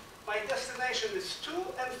then my destination is 2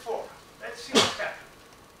 and 4. Let's see what's happened.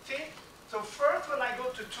 See? So first, when I go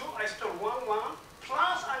to 2, I store 1, 1,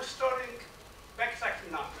 plus I'm storing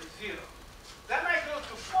backtracking number, 0. Then I go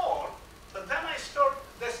to 4, but then I store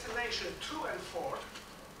destination 2 and 4,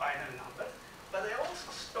 binary number, but I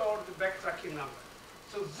also store the backtracking number.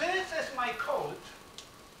 So this is my code.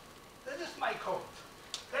 This is my code.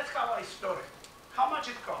 That's how I store it. How much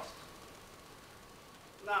it costs?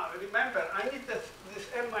 Now, remember, I need this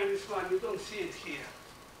m-1. You don't see it here.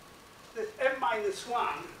 This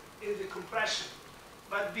m-1 is the compression.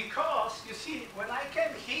 But because, you see, when I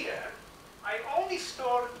came here, I only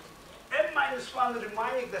stored m-1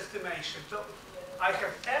 remaining destination. So I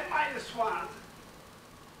have m-1.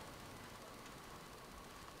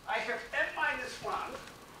 I have m-1.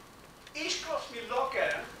 Each costs me log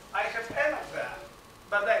n. I have n of them.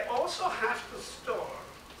 But I also have to store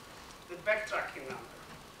the backtracking number.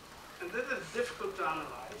 And this is difficult to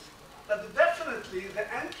analyze. But definitely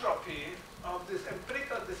the entropy of this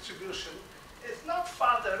empirical distribution is not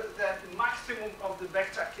farther than the maximum of the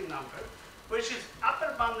backtracking number, which is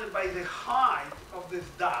upper bounded by the height of this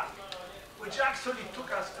dot, which actually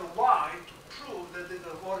took us a while to prove that it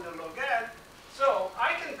is order log n. So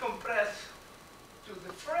I can compress to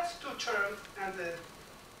the first 2 terms and the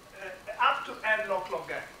up to n log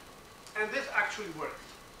n. And this actually works.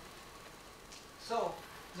 So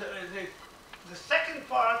the second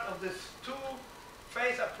part of this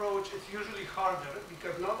 2-phase approach is usually harder,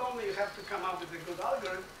 because not only you have to come up with a good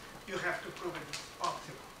algorithm, you have to prove it is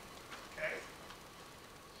optimal. Okay?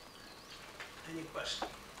 Any question?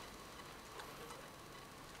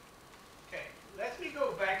 Okay, let me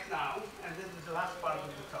go back now, and this is the last part of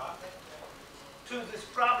the talk, to this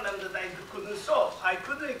problem that I couldn't solve. I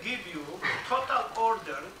couldn't give you total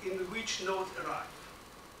order in which nodes arrive.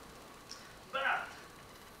 But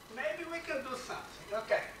maybe we can do something.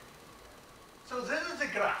 Okay. So this is a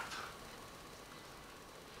graph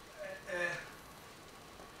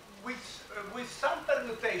with some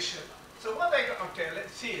permutation. So what okay,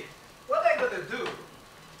 let's see it. What I'm going to do,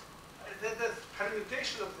 the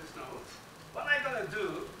permutation of these nodes, what I'm going to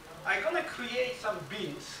do, I'm going to create some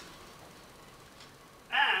bins.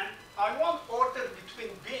 And I want order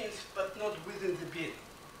between bins, but not within the bin.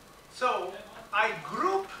 So I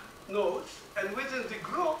group nodes, and within the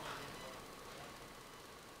group,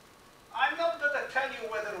 I'm not going to tell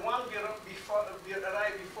you whether 1 will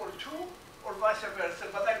arrive before 2 or vice versa,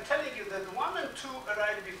 but I'm telling you that 1 and 2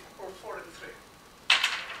 arrive before 4 and 3.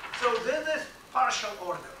 So this is partial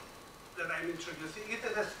order that I'm introducing. It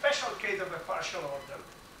is a special case of a partial order.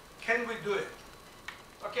 Can we do it?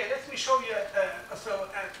 Okay, let me show you.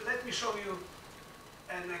 Let me show you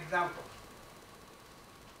an example.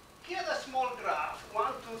 Here's a small graph: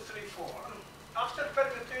 1, 2, 3, 4. After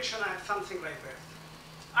permutation, I have something like this.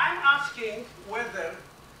 I'm asking whether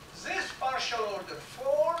this partial order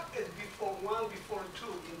 4 is before 1, before 2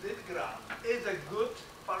 in this graph is a good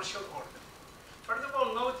partial order. First of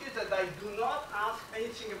all, notice that I do not ask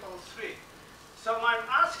anything about 3. So I'm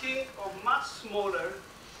asking of much smaller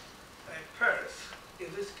pairs. In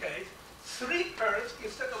this case, 3 pairs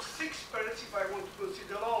instead of 6 pairs if I want to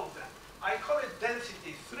consider all of them. I call it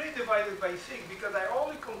density, 3 divided by 6, because I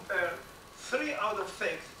only compare 3 out of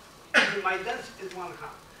 6, and my density is 1/2.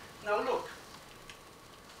 Now look,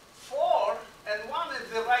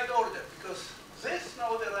 the right order because this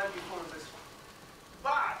node arrived before this one.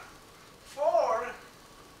 But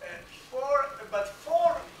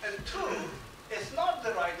 4 and 2 is not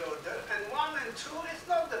the right order, and 1 and 2 is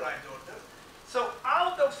not the right order. So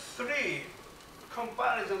out of 3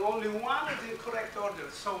 comparison, only 1 is in correct order.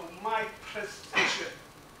 So my precision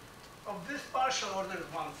of this partial order is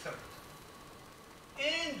 1/3.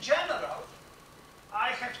 In general, I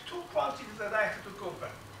have 2 quantities that I have to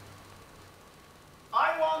compare.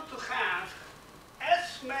 I want to have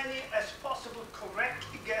as many as possible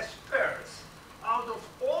correctly guessed pairs out of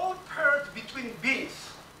all pairs between beans.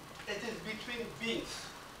 It is between beans,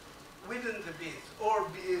 within the beans, or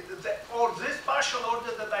this partial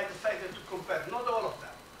order that I decided to compare, not all of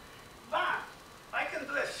them. But I can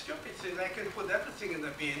do a stupid thing. I can put everything in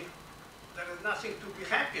the bin. There is nothing to be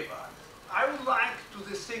happy about. I would like to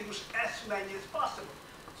distinguish as many as possible.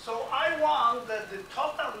 So I want that the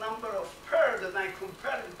total number of pairs that I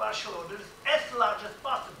compare in partial orders as large as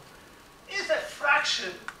possible. Is a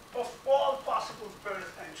fraction of all possible pairs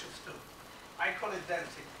n choose 2. I call it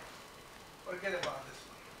density. Forget about this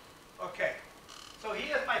one. Okay, so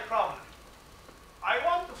here's my problem. I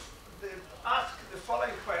want to ask the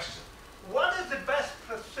following question. What is the best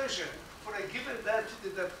precision for a given density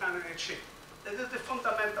that can be achieved? This is the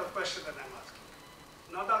fundamental question that I'm asking,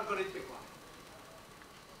 not algorithmic one.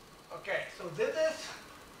 Okay, so this is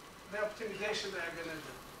the optimization that I'm going to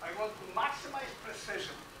do. I want to maximize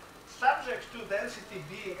precision, subject to density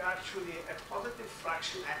being actually a positive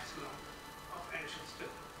fraction epsilon of n choose 2.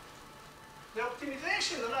 The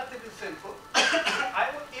optimization is relatively simple. I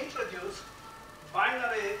will introduce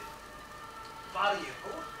binary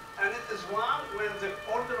variable, and it is 1 when the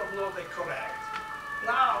order of nodes are correct.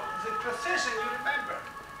 Now, the precision, you remember,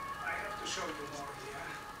 I have to show you more here.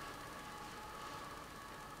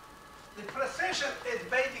 The precision is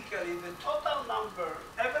basically the total number,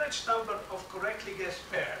 average number of correctly guessed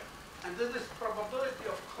pairs, and this is probability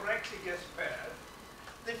of correctly guessed pairs,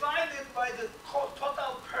 divided by the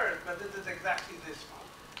total pairs, but this is exactly this one,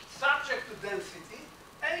 subject to density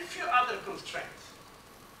and a few other constraints.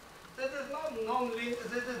 This is not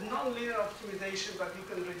non-linear optimization, but you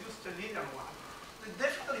can reduce to linear one. The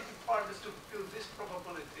difficulty part is to build this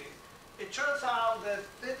probability. It turns out that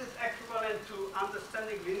this is equivalent to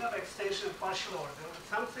understanding linear extension of partial order,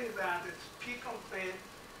 something that is P-complete.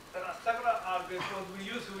 There are several algorithms we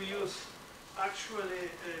use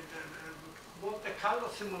actually Monte Carlo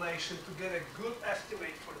simulation to get a good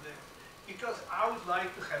estimate for this, because I would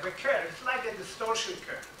like to have a curve. It's like a distortion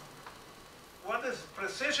curve. What is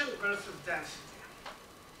precision versus density?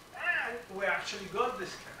 And we actually got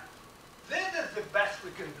this curve. This is the best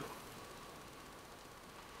we can do.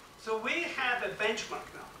 So we have a benchmark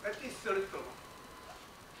now, at least theoretical one.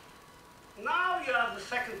 Now you have the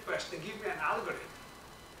second question, give me an algorithm.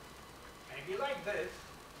 Maybe like this,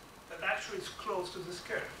 that actually is close to this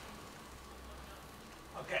curve.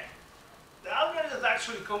 Okay, the algorithm is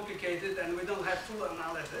actually complicated and we don't have full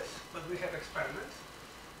analysis, but we have experiments.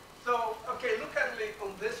 So, okay, look at me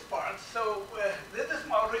on this part. So this is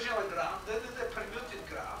my original graph, this is a permuted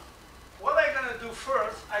graph. What I'm going to do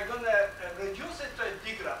first, I'm going to reduce it to a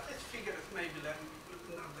D graph. This figure is maybe not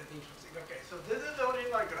that interesting. Okay, so this is the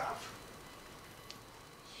original graph.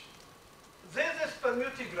 This is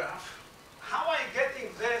permuted graph. How am I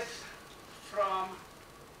getting this from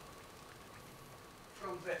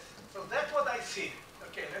this? So that's what I see.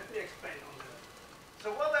 Okay, let me explain on this.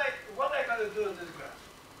 So what I'm going to do in this graph?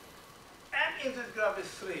 M in this graph is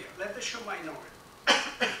 3. Let me show my node.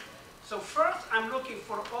 So first, I'm looking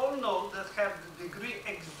for all nodes that have the degree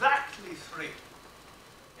exactly 3.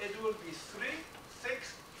 It will be 3,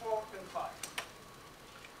 6, 4, and 5.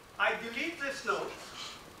 I delete this node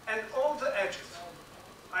and all the edges.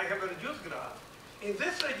 I have a reduced graph. In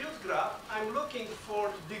this reduced graph, I'm looking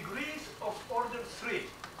for degrees of order 3.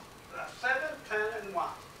 There are 7, 10, and 1.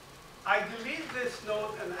 I delete this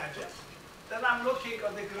node and edges. Then I'm looking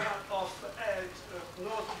at the graph of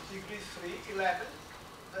node degree 3, 11.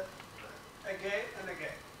 Again and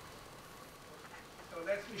again. So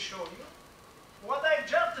let me show you. What I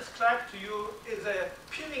just described to you is a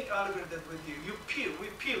peeling algorithm with you. We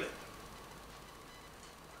peel it.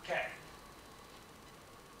 Okay.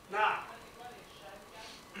 Now,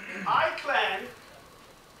 I claim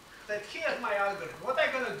that here's my algorithm. What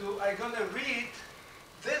I'm going to do, I'm going to read,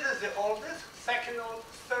 this is the oldest, second oldest,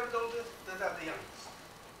 third oldest, these are the youngest.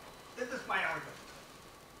 This is my algorithm.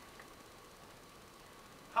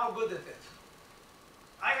 How good it is.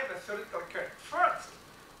 I have a theoretical curve. First,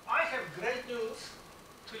 I have great news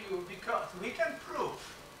to you because we can prove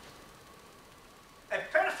a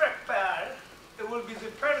perfect pair it will be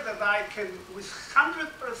the pair that I can, with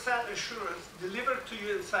 100% assurance, deliver to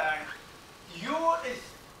you and say, U is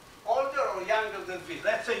older or younger than V.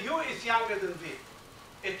 Let's say U is younger than V.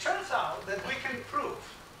 It turns out that we can prove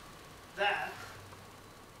that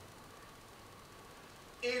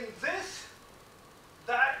in this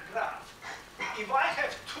graph, if I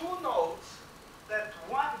have two nodes, that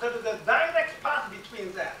there is a direct path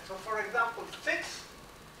between them. So for example, 6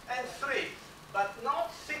 and 3, but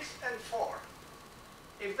not 6 and 4.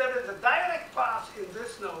 If there is a direct path in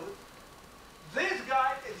this node, this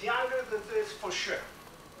guy is younger than this for sure.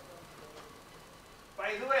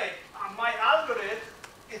 By the way, my algorithm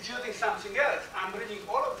is using something else. I'm reading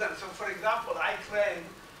all of them. So for example, I claim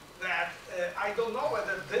that I don't know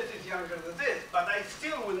whether this is younger than this, but I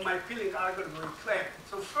still, with my peeling algorithm, will claim it.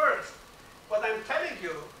 So first, what I'm telling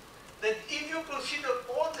you, that if you consider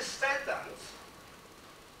all the descendants,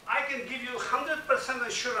 I can give you 100%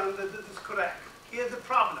 assurance that this is correct. Here's the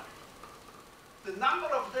problem. The number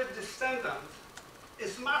of the descendants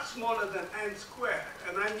is much smaller than n squared,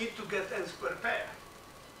 and I need to get n squared pair.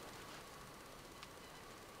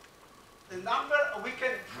 The number we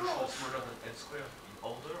can prove... Smaller than n squared in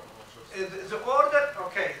order or just... The order,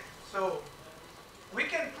 okay, so we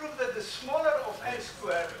can prove that the smaller of n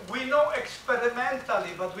squared, we know experimentally,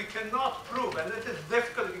 but we cannot prove, and it is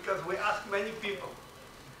difficult because we ask many people,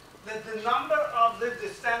 that the number of the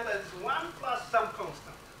descendants is 1 plus some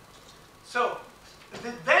constant. So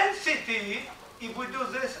the density, if we do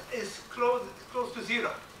this, is close to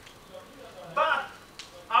 0. But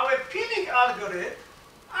our peeling algorithm,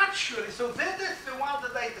 actually, so this is the one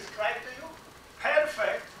that I described to you,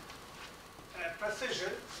 perfect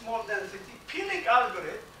precision, small density, peeling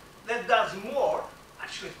algorithm that does more,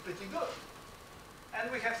 actually it's pretty good.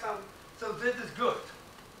 And we have some, so this is good.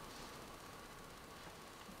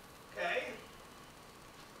 Okay?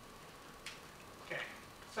 Okay,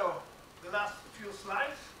 so the last few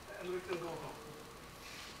slides, and we can go home.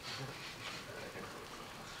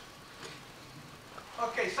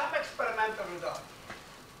 Okay, some experimental results.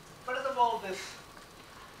 First of all,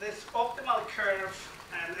 this optimal curve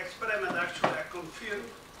and experiment actually are confirmed.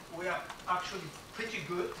 We are actually pretty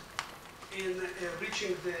good in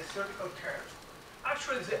reaching the theoretical curve.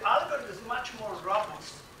 Actually, the algorithm is much more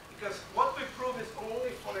robust because what we prove is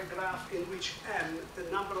only for a graph in which n, the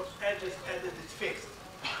number of edges added, is fixed.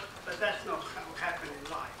 But that's not how it happens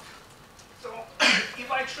in life. So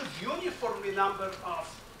if I choose uniformly number of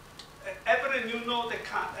every new node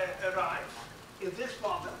that arrives in this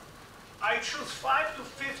model, I choose 5 to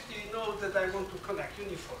 50 nodes that I want to connect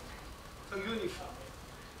uniformly. So uniform.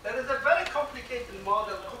 There is a very complicated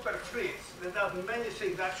model, Cooper-Fritz, that does many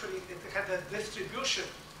things. Actually, it has a distribution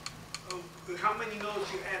of how many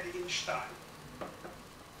nodes you add each time.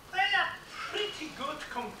 They are pretty good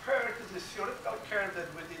compared to the theoretical curve that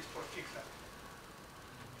we did for fixed.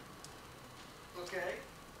 Okay?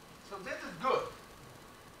 So this is good.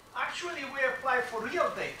 Actually, we apply for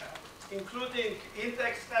real data, including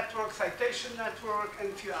index network, citation network, and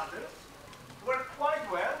a few others, work quite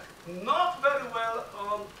well, not very well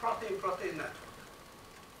on protein-protein network.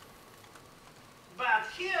 But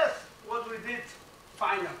here's what we did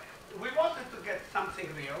finally. We wanted to get something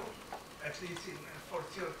real, at least for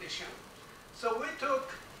theoreticians. So we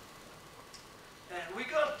took, we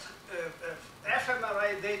got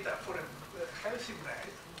fMRI data for a healthy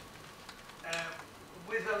brain.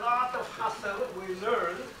 With a lot of hustle, we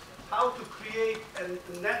learned how to create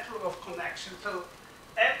a network of connections. So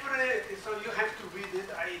you have to read it.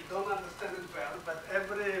 I don't understand it well, but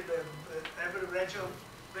every region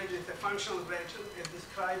is a functional region, is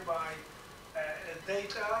described by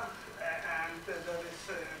data, and there is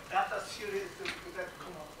a data series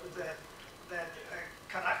that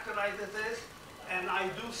characterizes this, and I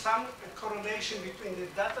do some correlation between the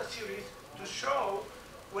data series to show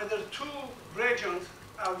whether two regions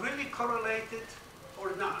are really correlated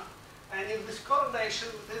or not. And if this correlation,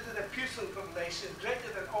 this is a Pearson correlation,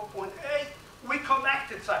 greater than 0.8, we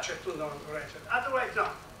connected such a two-node region. Otherwise, no.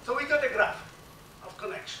 So we got a graph of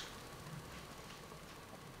connection.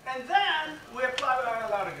 And then we apply our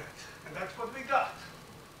algorithm, and that's what we got.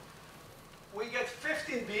 We get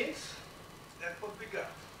 15 beans. That's what we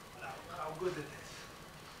got. Now, how good it is.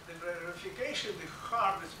 The verification is the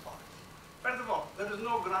hardest part. First of all, there is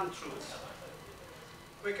no ground truth.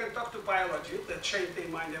 We can talk to biology that change their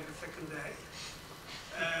mind every second day.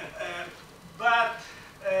 But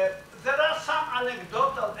there are some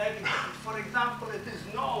anecdotal evidence. For example, it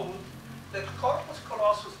is known that corpus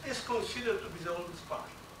callosum is considered to be the oldest part,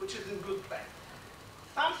 which is in good place.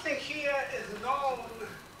 Something here is known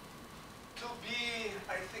to be,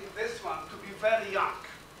 I think this one, to be very young.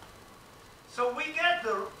 So we get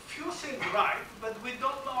the few things right, but we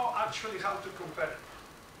don't know actually how to compare it.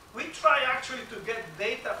 We try actually to get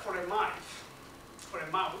data for a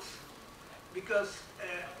mouse, because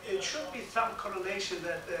it should be some correlation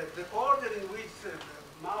that the order in which the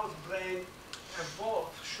mouse brain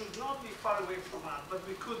evolved should not be far away from us, but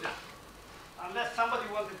we couldn't, unless somebody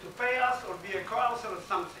wanted to pay us or be a co-author or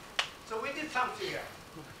something. So we did something here.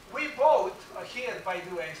 We bought, here by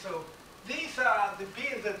the way, so these are the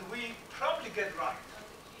beans that we probably get right.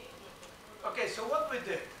 Okay, so what we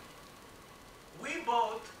did, we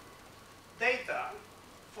bought data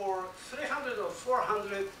for 300 or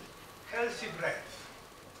 400 healthy brains.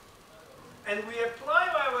 And we apply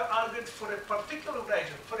our algorithm for a particular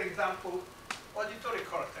region, for example, auditory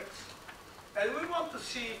cortex. And we want to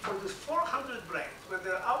see for these 400 brains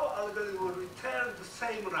whether our algorithm will return the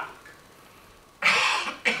same rank.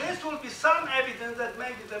 This will be some evidence that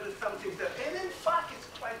maybe there is something there. And in fact, it's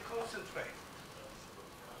quite concentrated.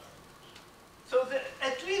 So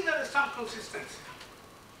at least there is some consistency.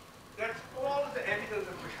 That's all the evidence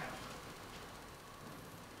that we have.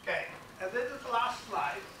 Okay, and this is the last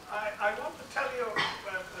slide. I want to tell you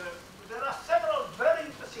there are several very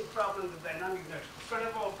interesting problems with dynamic networks. First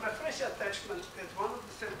of all, preferential attachment is one of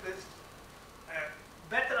the simplest,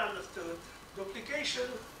 better understood. Duplication,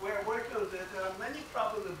 we're working on this. There are many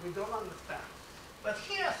problems that we don't understand. But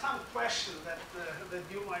here are some questions that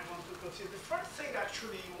you might want to consider. The first thing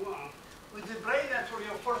actually you want, with the brain network,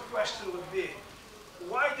 your first question would be,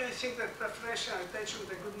 why do you think that preferential attention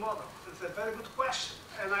is a good model? It's a very good question,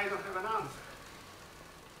 and I don't have an answer.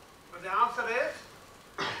 But the answer is,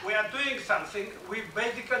 we are doing something. We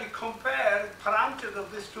basically compare parameters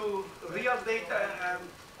of these two real data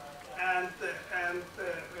and the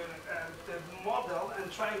model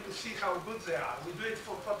and trying to see how good they are. We do it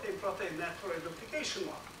for protein-protein network and duplication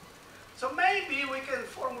model. So maybe we can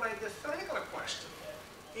formulate this theoretical question.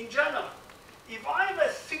 In general, if I have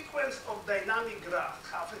a sequence of dynamic graphs,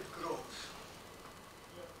 how it grows,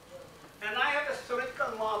 and I have a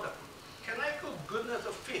theoretical model, can I put goodness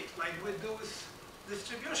of fit like we do with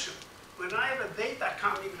distribution? When I have a data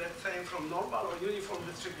coming, let's say, from normal or uniform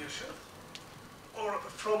distribution, or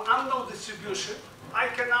from unknown distribution, I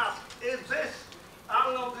can ask, is this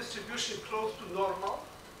unknown distribution close to normal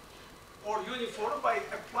or uniform by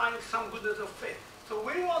applying some goodness of fit? So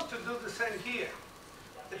we want to do the same here.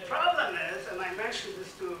 The problem is, and I mentioned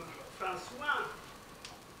this to Francois,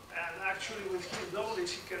 and actually with his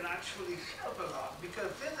knowledge he can actually help a lot,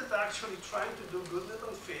 because this is actually trying to do goodness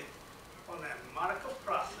of fit on a Markov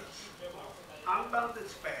process, unbounded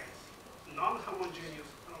space,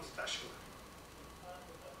 non-homogeneous, non-stationary.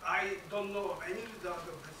 I don't know of any result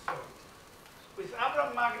of this sort. With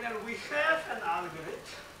Abraham Magner, we have an algorithm.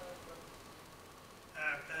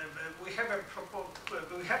 We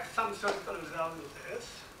have some theoretical result with this.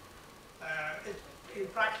 In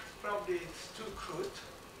practice, probably it's too crude,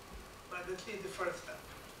 but it's the first step.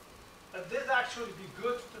 But this actually be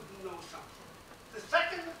good to know something. The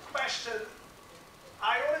second question,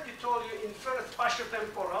 I already told you, infer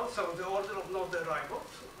spatio-temporal, so the order of node arrivals.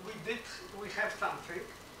 We have something.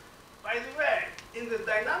 By the way, in the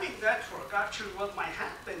dynamic network, actually what might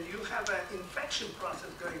happen, you have an infection process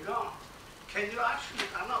going on. Can you actually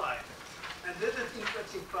analyze it? And this is an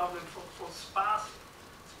interesting problem for span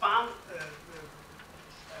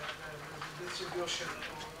distribution.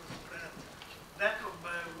 That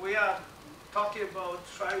we are talking about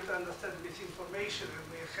trying to understand misinformation, and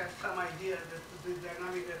we have some idea that the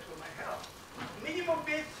dynamic network might help. Minimum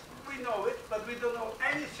bits, we know it, but we don't know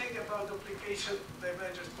anything about duplication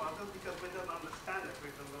divergence model because we don't understand it.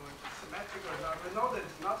 We don't know if it's symmetric or not. We know that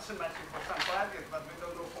it's not symmetric for some target, but we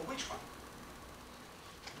don't know for which one.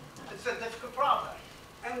 It's a difficult problem.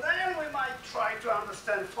 And then we might try to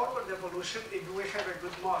understand forward evolution if we have a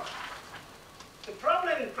good model. The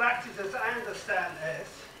problem in practice, as I understand, is,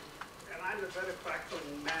 and I'm a very practical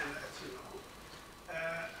man, as you know,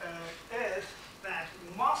 is that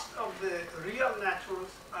most of the real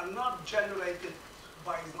networks are not generated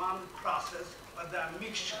by one process, but they are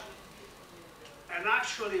mixture. And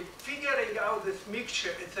actually figuring out this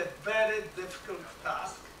mixture is a very difficult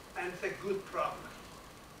task, and it's a good problem.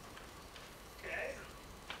 Okay?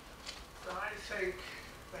 So I think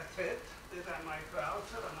that's it. These are my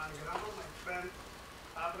co-author, Aman Gramo, my friend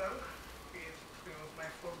Abraham. He was my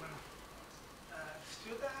former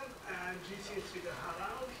student, and GC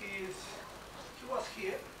Sridharan. He was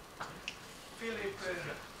here. Philip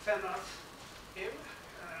sent us him,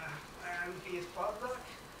 and he is postdoc.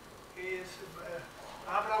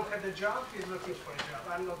 Abraham had a job. He's looking for a job.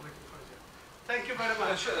 I'm not looking for a job. Thank you very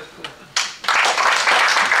much.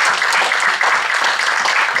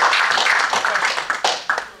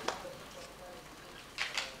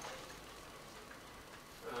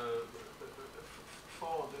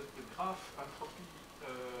 graph entropy,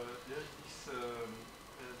 there's this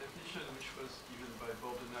definition which was given by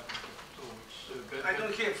Bordenave and Caputo, which I don't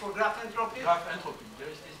hear for graph entropy. graph entropy. There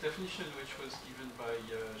is this definition which was given by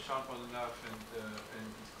Charles Bordenave and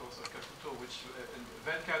his course of Caputo, which and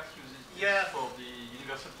Venkat uses this for the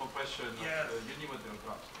universal compression of unimodal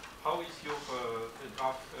graphs. How is your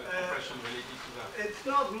graph compression related to that? It's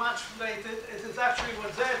not much related. It is actually what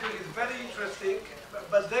they're doing is very interesting,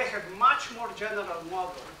 but they have much more general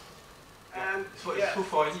models. And so it's true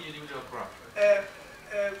for any universal graph. Right?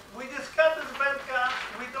 We discussed with Venkat.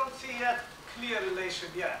 We don't see yet clear relation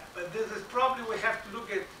yet, but this is probably we have to look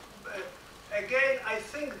at. Again, I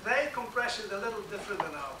think their compression is a little different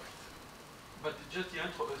than ours. But just the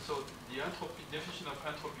entropy, so the entropy definition of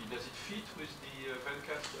entropy, does it fit with the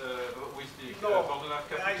Venkat, with the Bordenave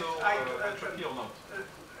Caputo entropy or not?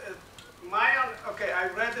 Okay, I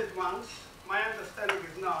read it once. My understanding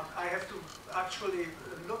is not. I have to actually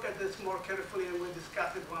look at this more carefully, and we'll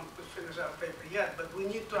discuss it once we finish our paper yet. But we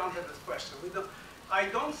need to answer this question. We don't. I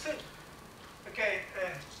don't think. Okay.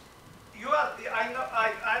 You are.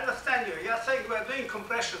 I understand you. You are saying we are doing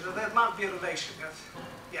compression. So there must be a relation. Yes.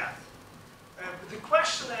 Yes. The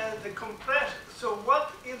question is the compression. So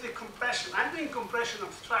what is the compression? I'm doing compression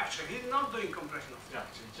of structure. He's not doing compression of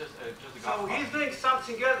structure. Yeah, just the so he's doing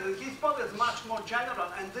something else. His model is much more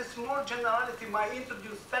general, and this more generality might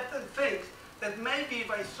introduce certain things that maybe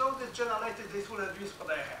if I solve this generality, this will reduce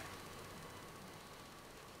what I have.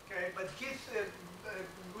 Okay, but he's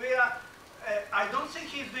I don't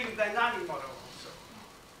think he's doing dynamic model also.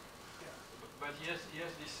 Yeah. But he has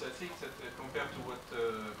these things that compared to what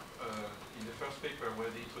in the first paper where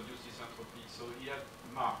they introduced this entropy, so he had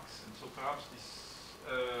marks, and so perhaps these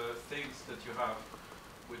things that you have,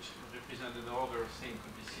 which represent an order thing,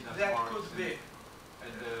 could be seen as that marks. Could be.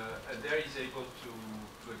 And there he's able to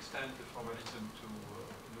extend the formalism to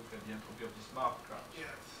look at the entropy of this mark graph.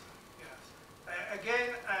 Yes, yes.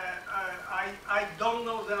 Again, I don't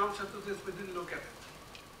know the answer to this. We didn't look at it.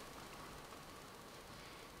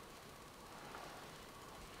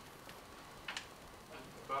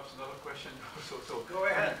 Perhaps another question. So go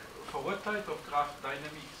ahead. For what type of graph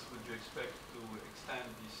dynamics would you expect to extend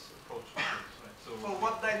this approach to things, right? So for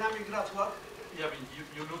what dynamic graph? What? Yeah, I mean,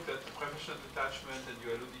 you looked at the preferential detachment and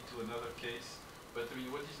you alluded to another case, but I mean,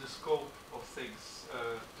 what is the scope of things?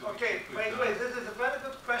 Okay, by the way, this is a very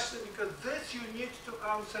good question because this you need to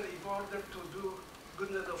answer in order to do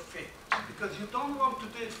goodness of fit. Because you don't want to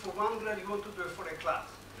do it for one graph, you want to do it for a class.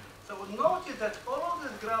 So notice that all of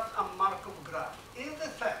these graphs are Markov graphs in the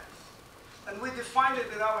sense, and we define it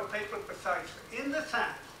in our paper precisely, in the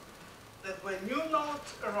sense that when new node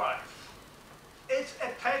arrives, its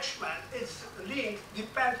attachment, its link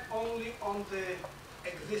depends only on the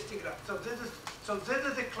existing graph. So this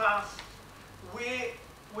is a class.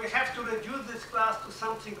 We have to reduce this class to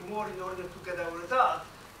something more in order to get our result,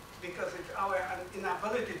 because it's our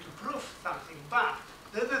inability to prove something. But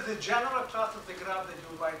this is the general class of the graph that you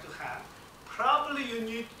would like to have. Probably you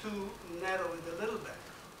need to narrow it a little bit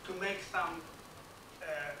to make some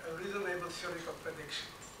reasonable theoretical prediction.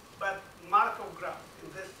 But Markov graph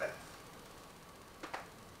in this sense.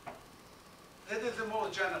 That is the more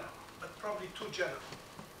general, but probably too general.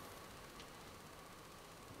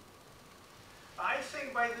 I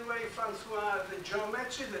think, by the way, Francois, the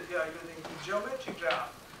geometry that you are using, the geometry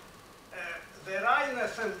graph, there are in a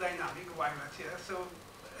sense dynamic wireless here. So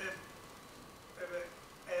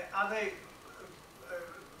are they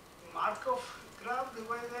Markov graph the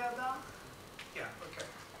way they are done? Yeah, okay.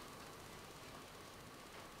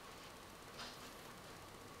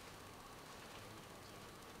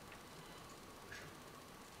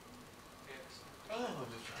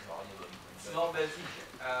 It's more basic.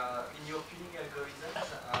 In your pinning algorithms,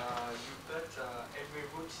 you put every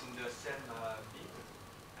root in the same bin,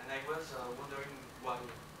 and I was wondering why.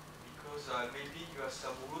 Because maybe you have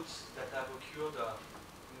some roots that have occurred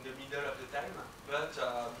in the middle of the time, but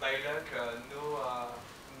by luck,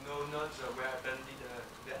 no nodes were appended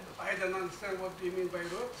to them. I don't understand what you mean by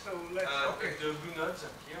root, so let's, okay. The blue nodes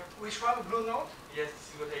here. Which one, blue node? Yes,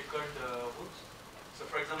 this is what I call the root. So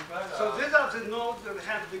for example... so these are the nodes that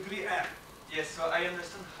have degree n. Yes, so I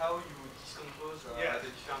understand how you decompose the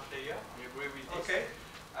different layers. I agree with this. Okay.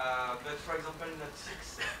 But for example, node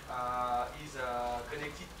 6 is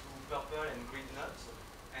connected to purple and green nodes.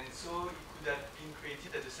 And so it could have been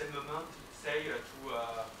created at the same moment, say, to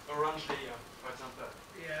orange layer, for example.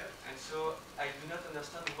 Yeah. And so I do not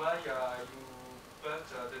understand why you put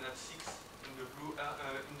the node 6 in the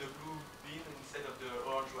blue bin instead of the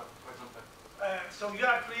orange one, for example. so you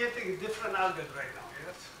are creating a different algorithm right now,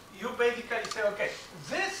 yes? You basically say, okay,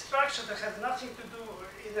 this structure that has nothing to do,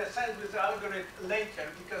 in a sense, with the algorithm later,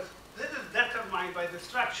 because this is determined by the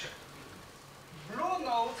structure. Blue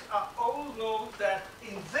nodes are all nodes that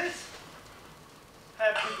in this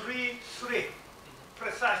have degree 3,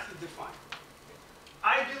 precisely defined.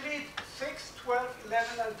 I delete 6, 12,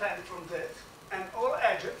 11, and 10 from this, and all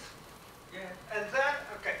edges. Yeah. And then,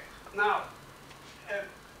 okay, now.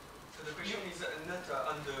 So the question is not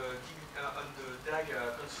on the DAG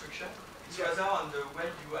construction, it's yes. rather on the way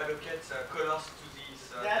you allocate colors to these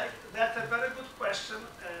DAG. That's a very good question.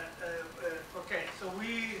 Okay, so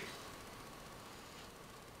we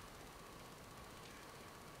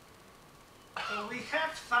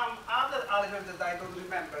have some other algorithm that I don't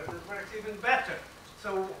remember that works even better.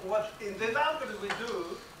 So what in this algorithm we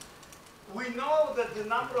do, we know that the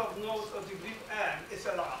number of nodes of degree n is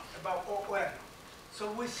a lot, about O(n). So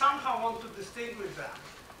we somehow want to distinguish them.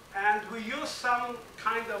 And we use some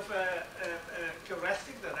kind of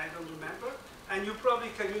heuristic that I don't remember. And you probably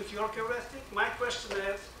can use your heuristic. My question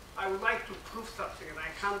is, I would like to prove something, and I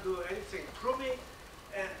can't do anything. Proving,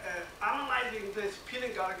 analyzing this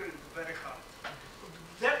peeling algorithm is very hard.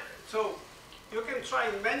 So you can try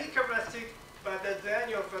many heuristics, but at the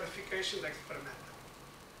end your verification is experimental.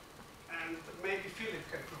 And maybe Philip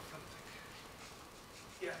can prove something.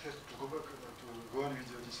 Yeah. Just to go back, to go on with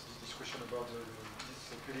this discussion about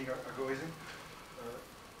this peeling algorithm.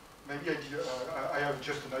 Maybe I have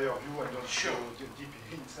just another view. I don't sure. go deep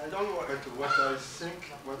inside. Don't worry. But what I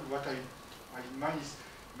think, what I in mind is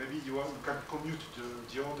maybe you can commute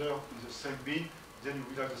the order in the same bin, then you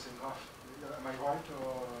will have the same graph. Am I right?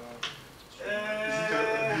 Or is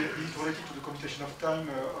it related to the computation of time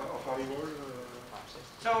of variable?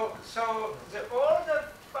 So the order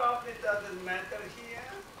probably doesn't matter here.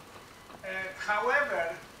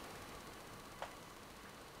 However,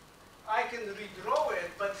 I can redraw it,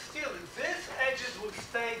 but still, these edges will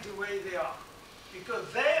stay the way they are, because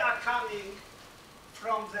they are coming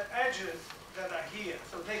from the edges that are here,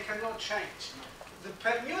 so they cannot change. The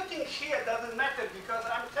permuting here doesn't matter, because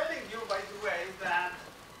I'm telling you, by the way, that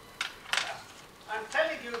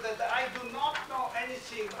I do not know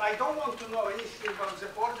anything. I don't want to know anything about the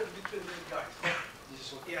order between these guys.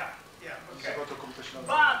 Yeah, okay.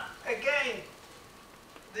 But again,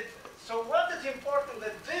 so what is important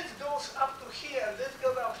that this goes up to here, and this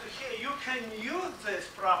goes up to here. You can use this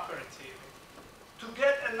property to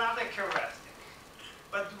get another heuristic,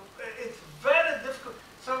 but it's very difficult.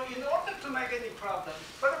 So in order to make any problem,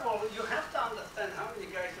 first of all, you have to understand how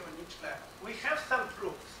many guys are on each level. We have some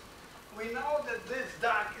proofs. We know that this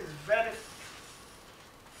DAG is very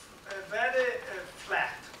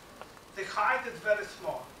flat. The height is very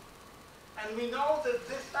small. And we know that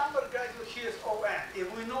this number guys here is O(n).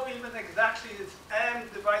 If we know even exactly it's m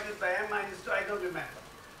divided by m minus 2, I don't remember.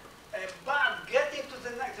 But getting to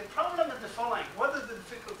the next, the problem is the following. What is the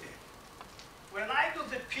difficulty? When I do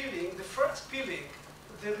the peeling, the first peeling,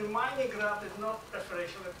 the remaining graph is not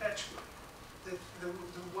preferential attachment. The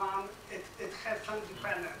one, it has some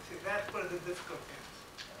dependency. That's where the difficulty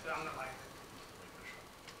is to analyze it.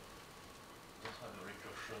 That's how the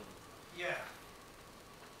recursion. Yeah.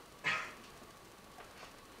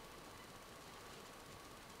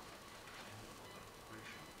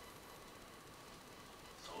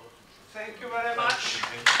 Thank you very much.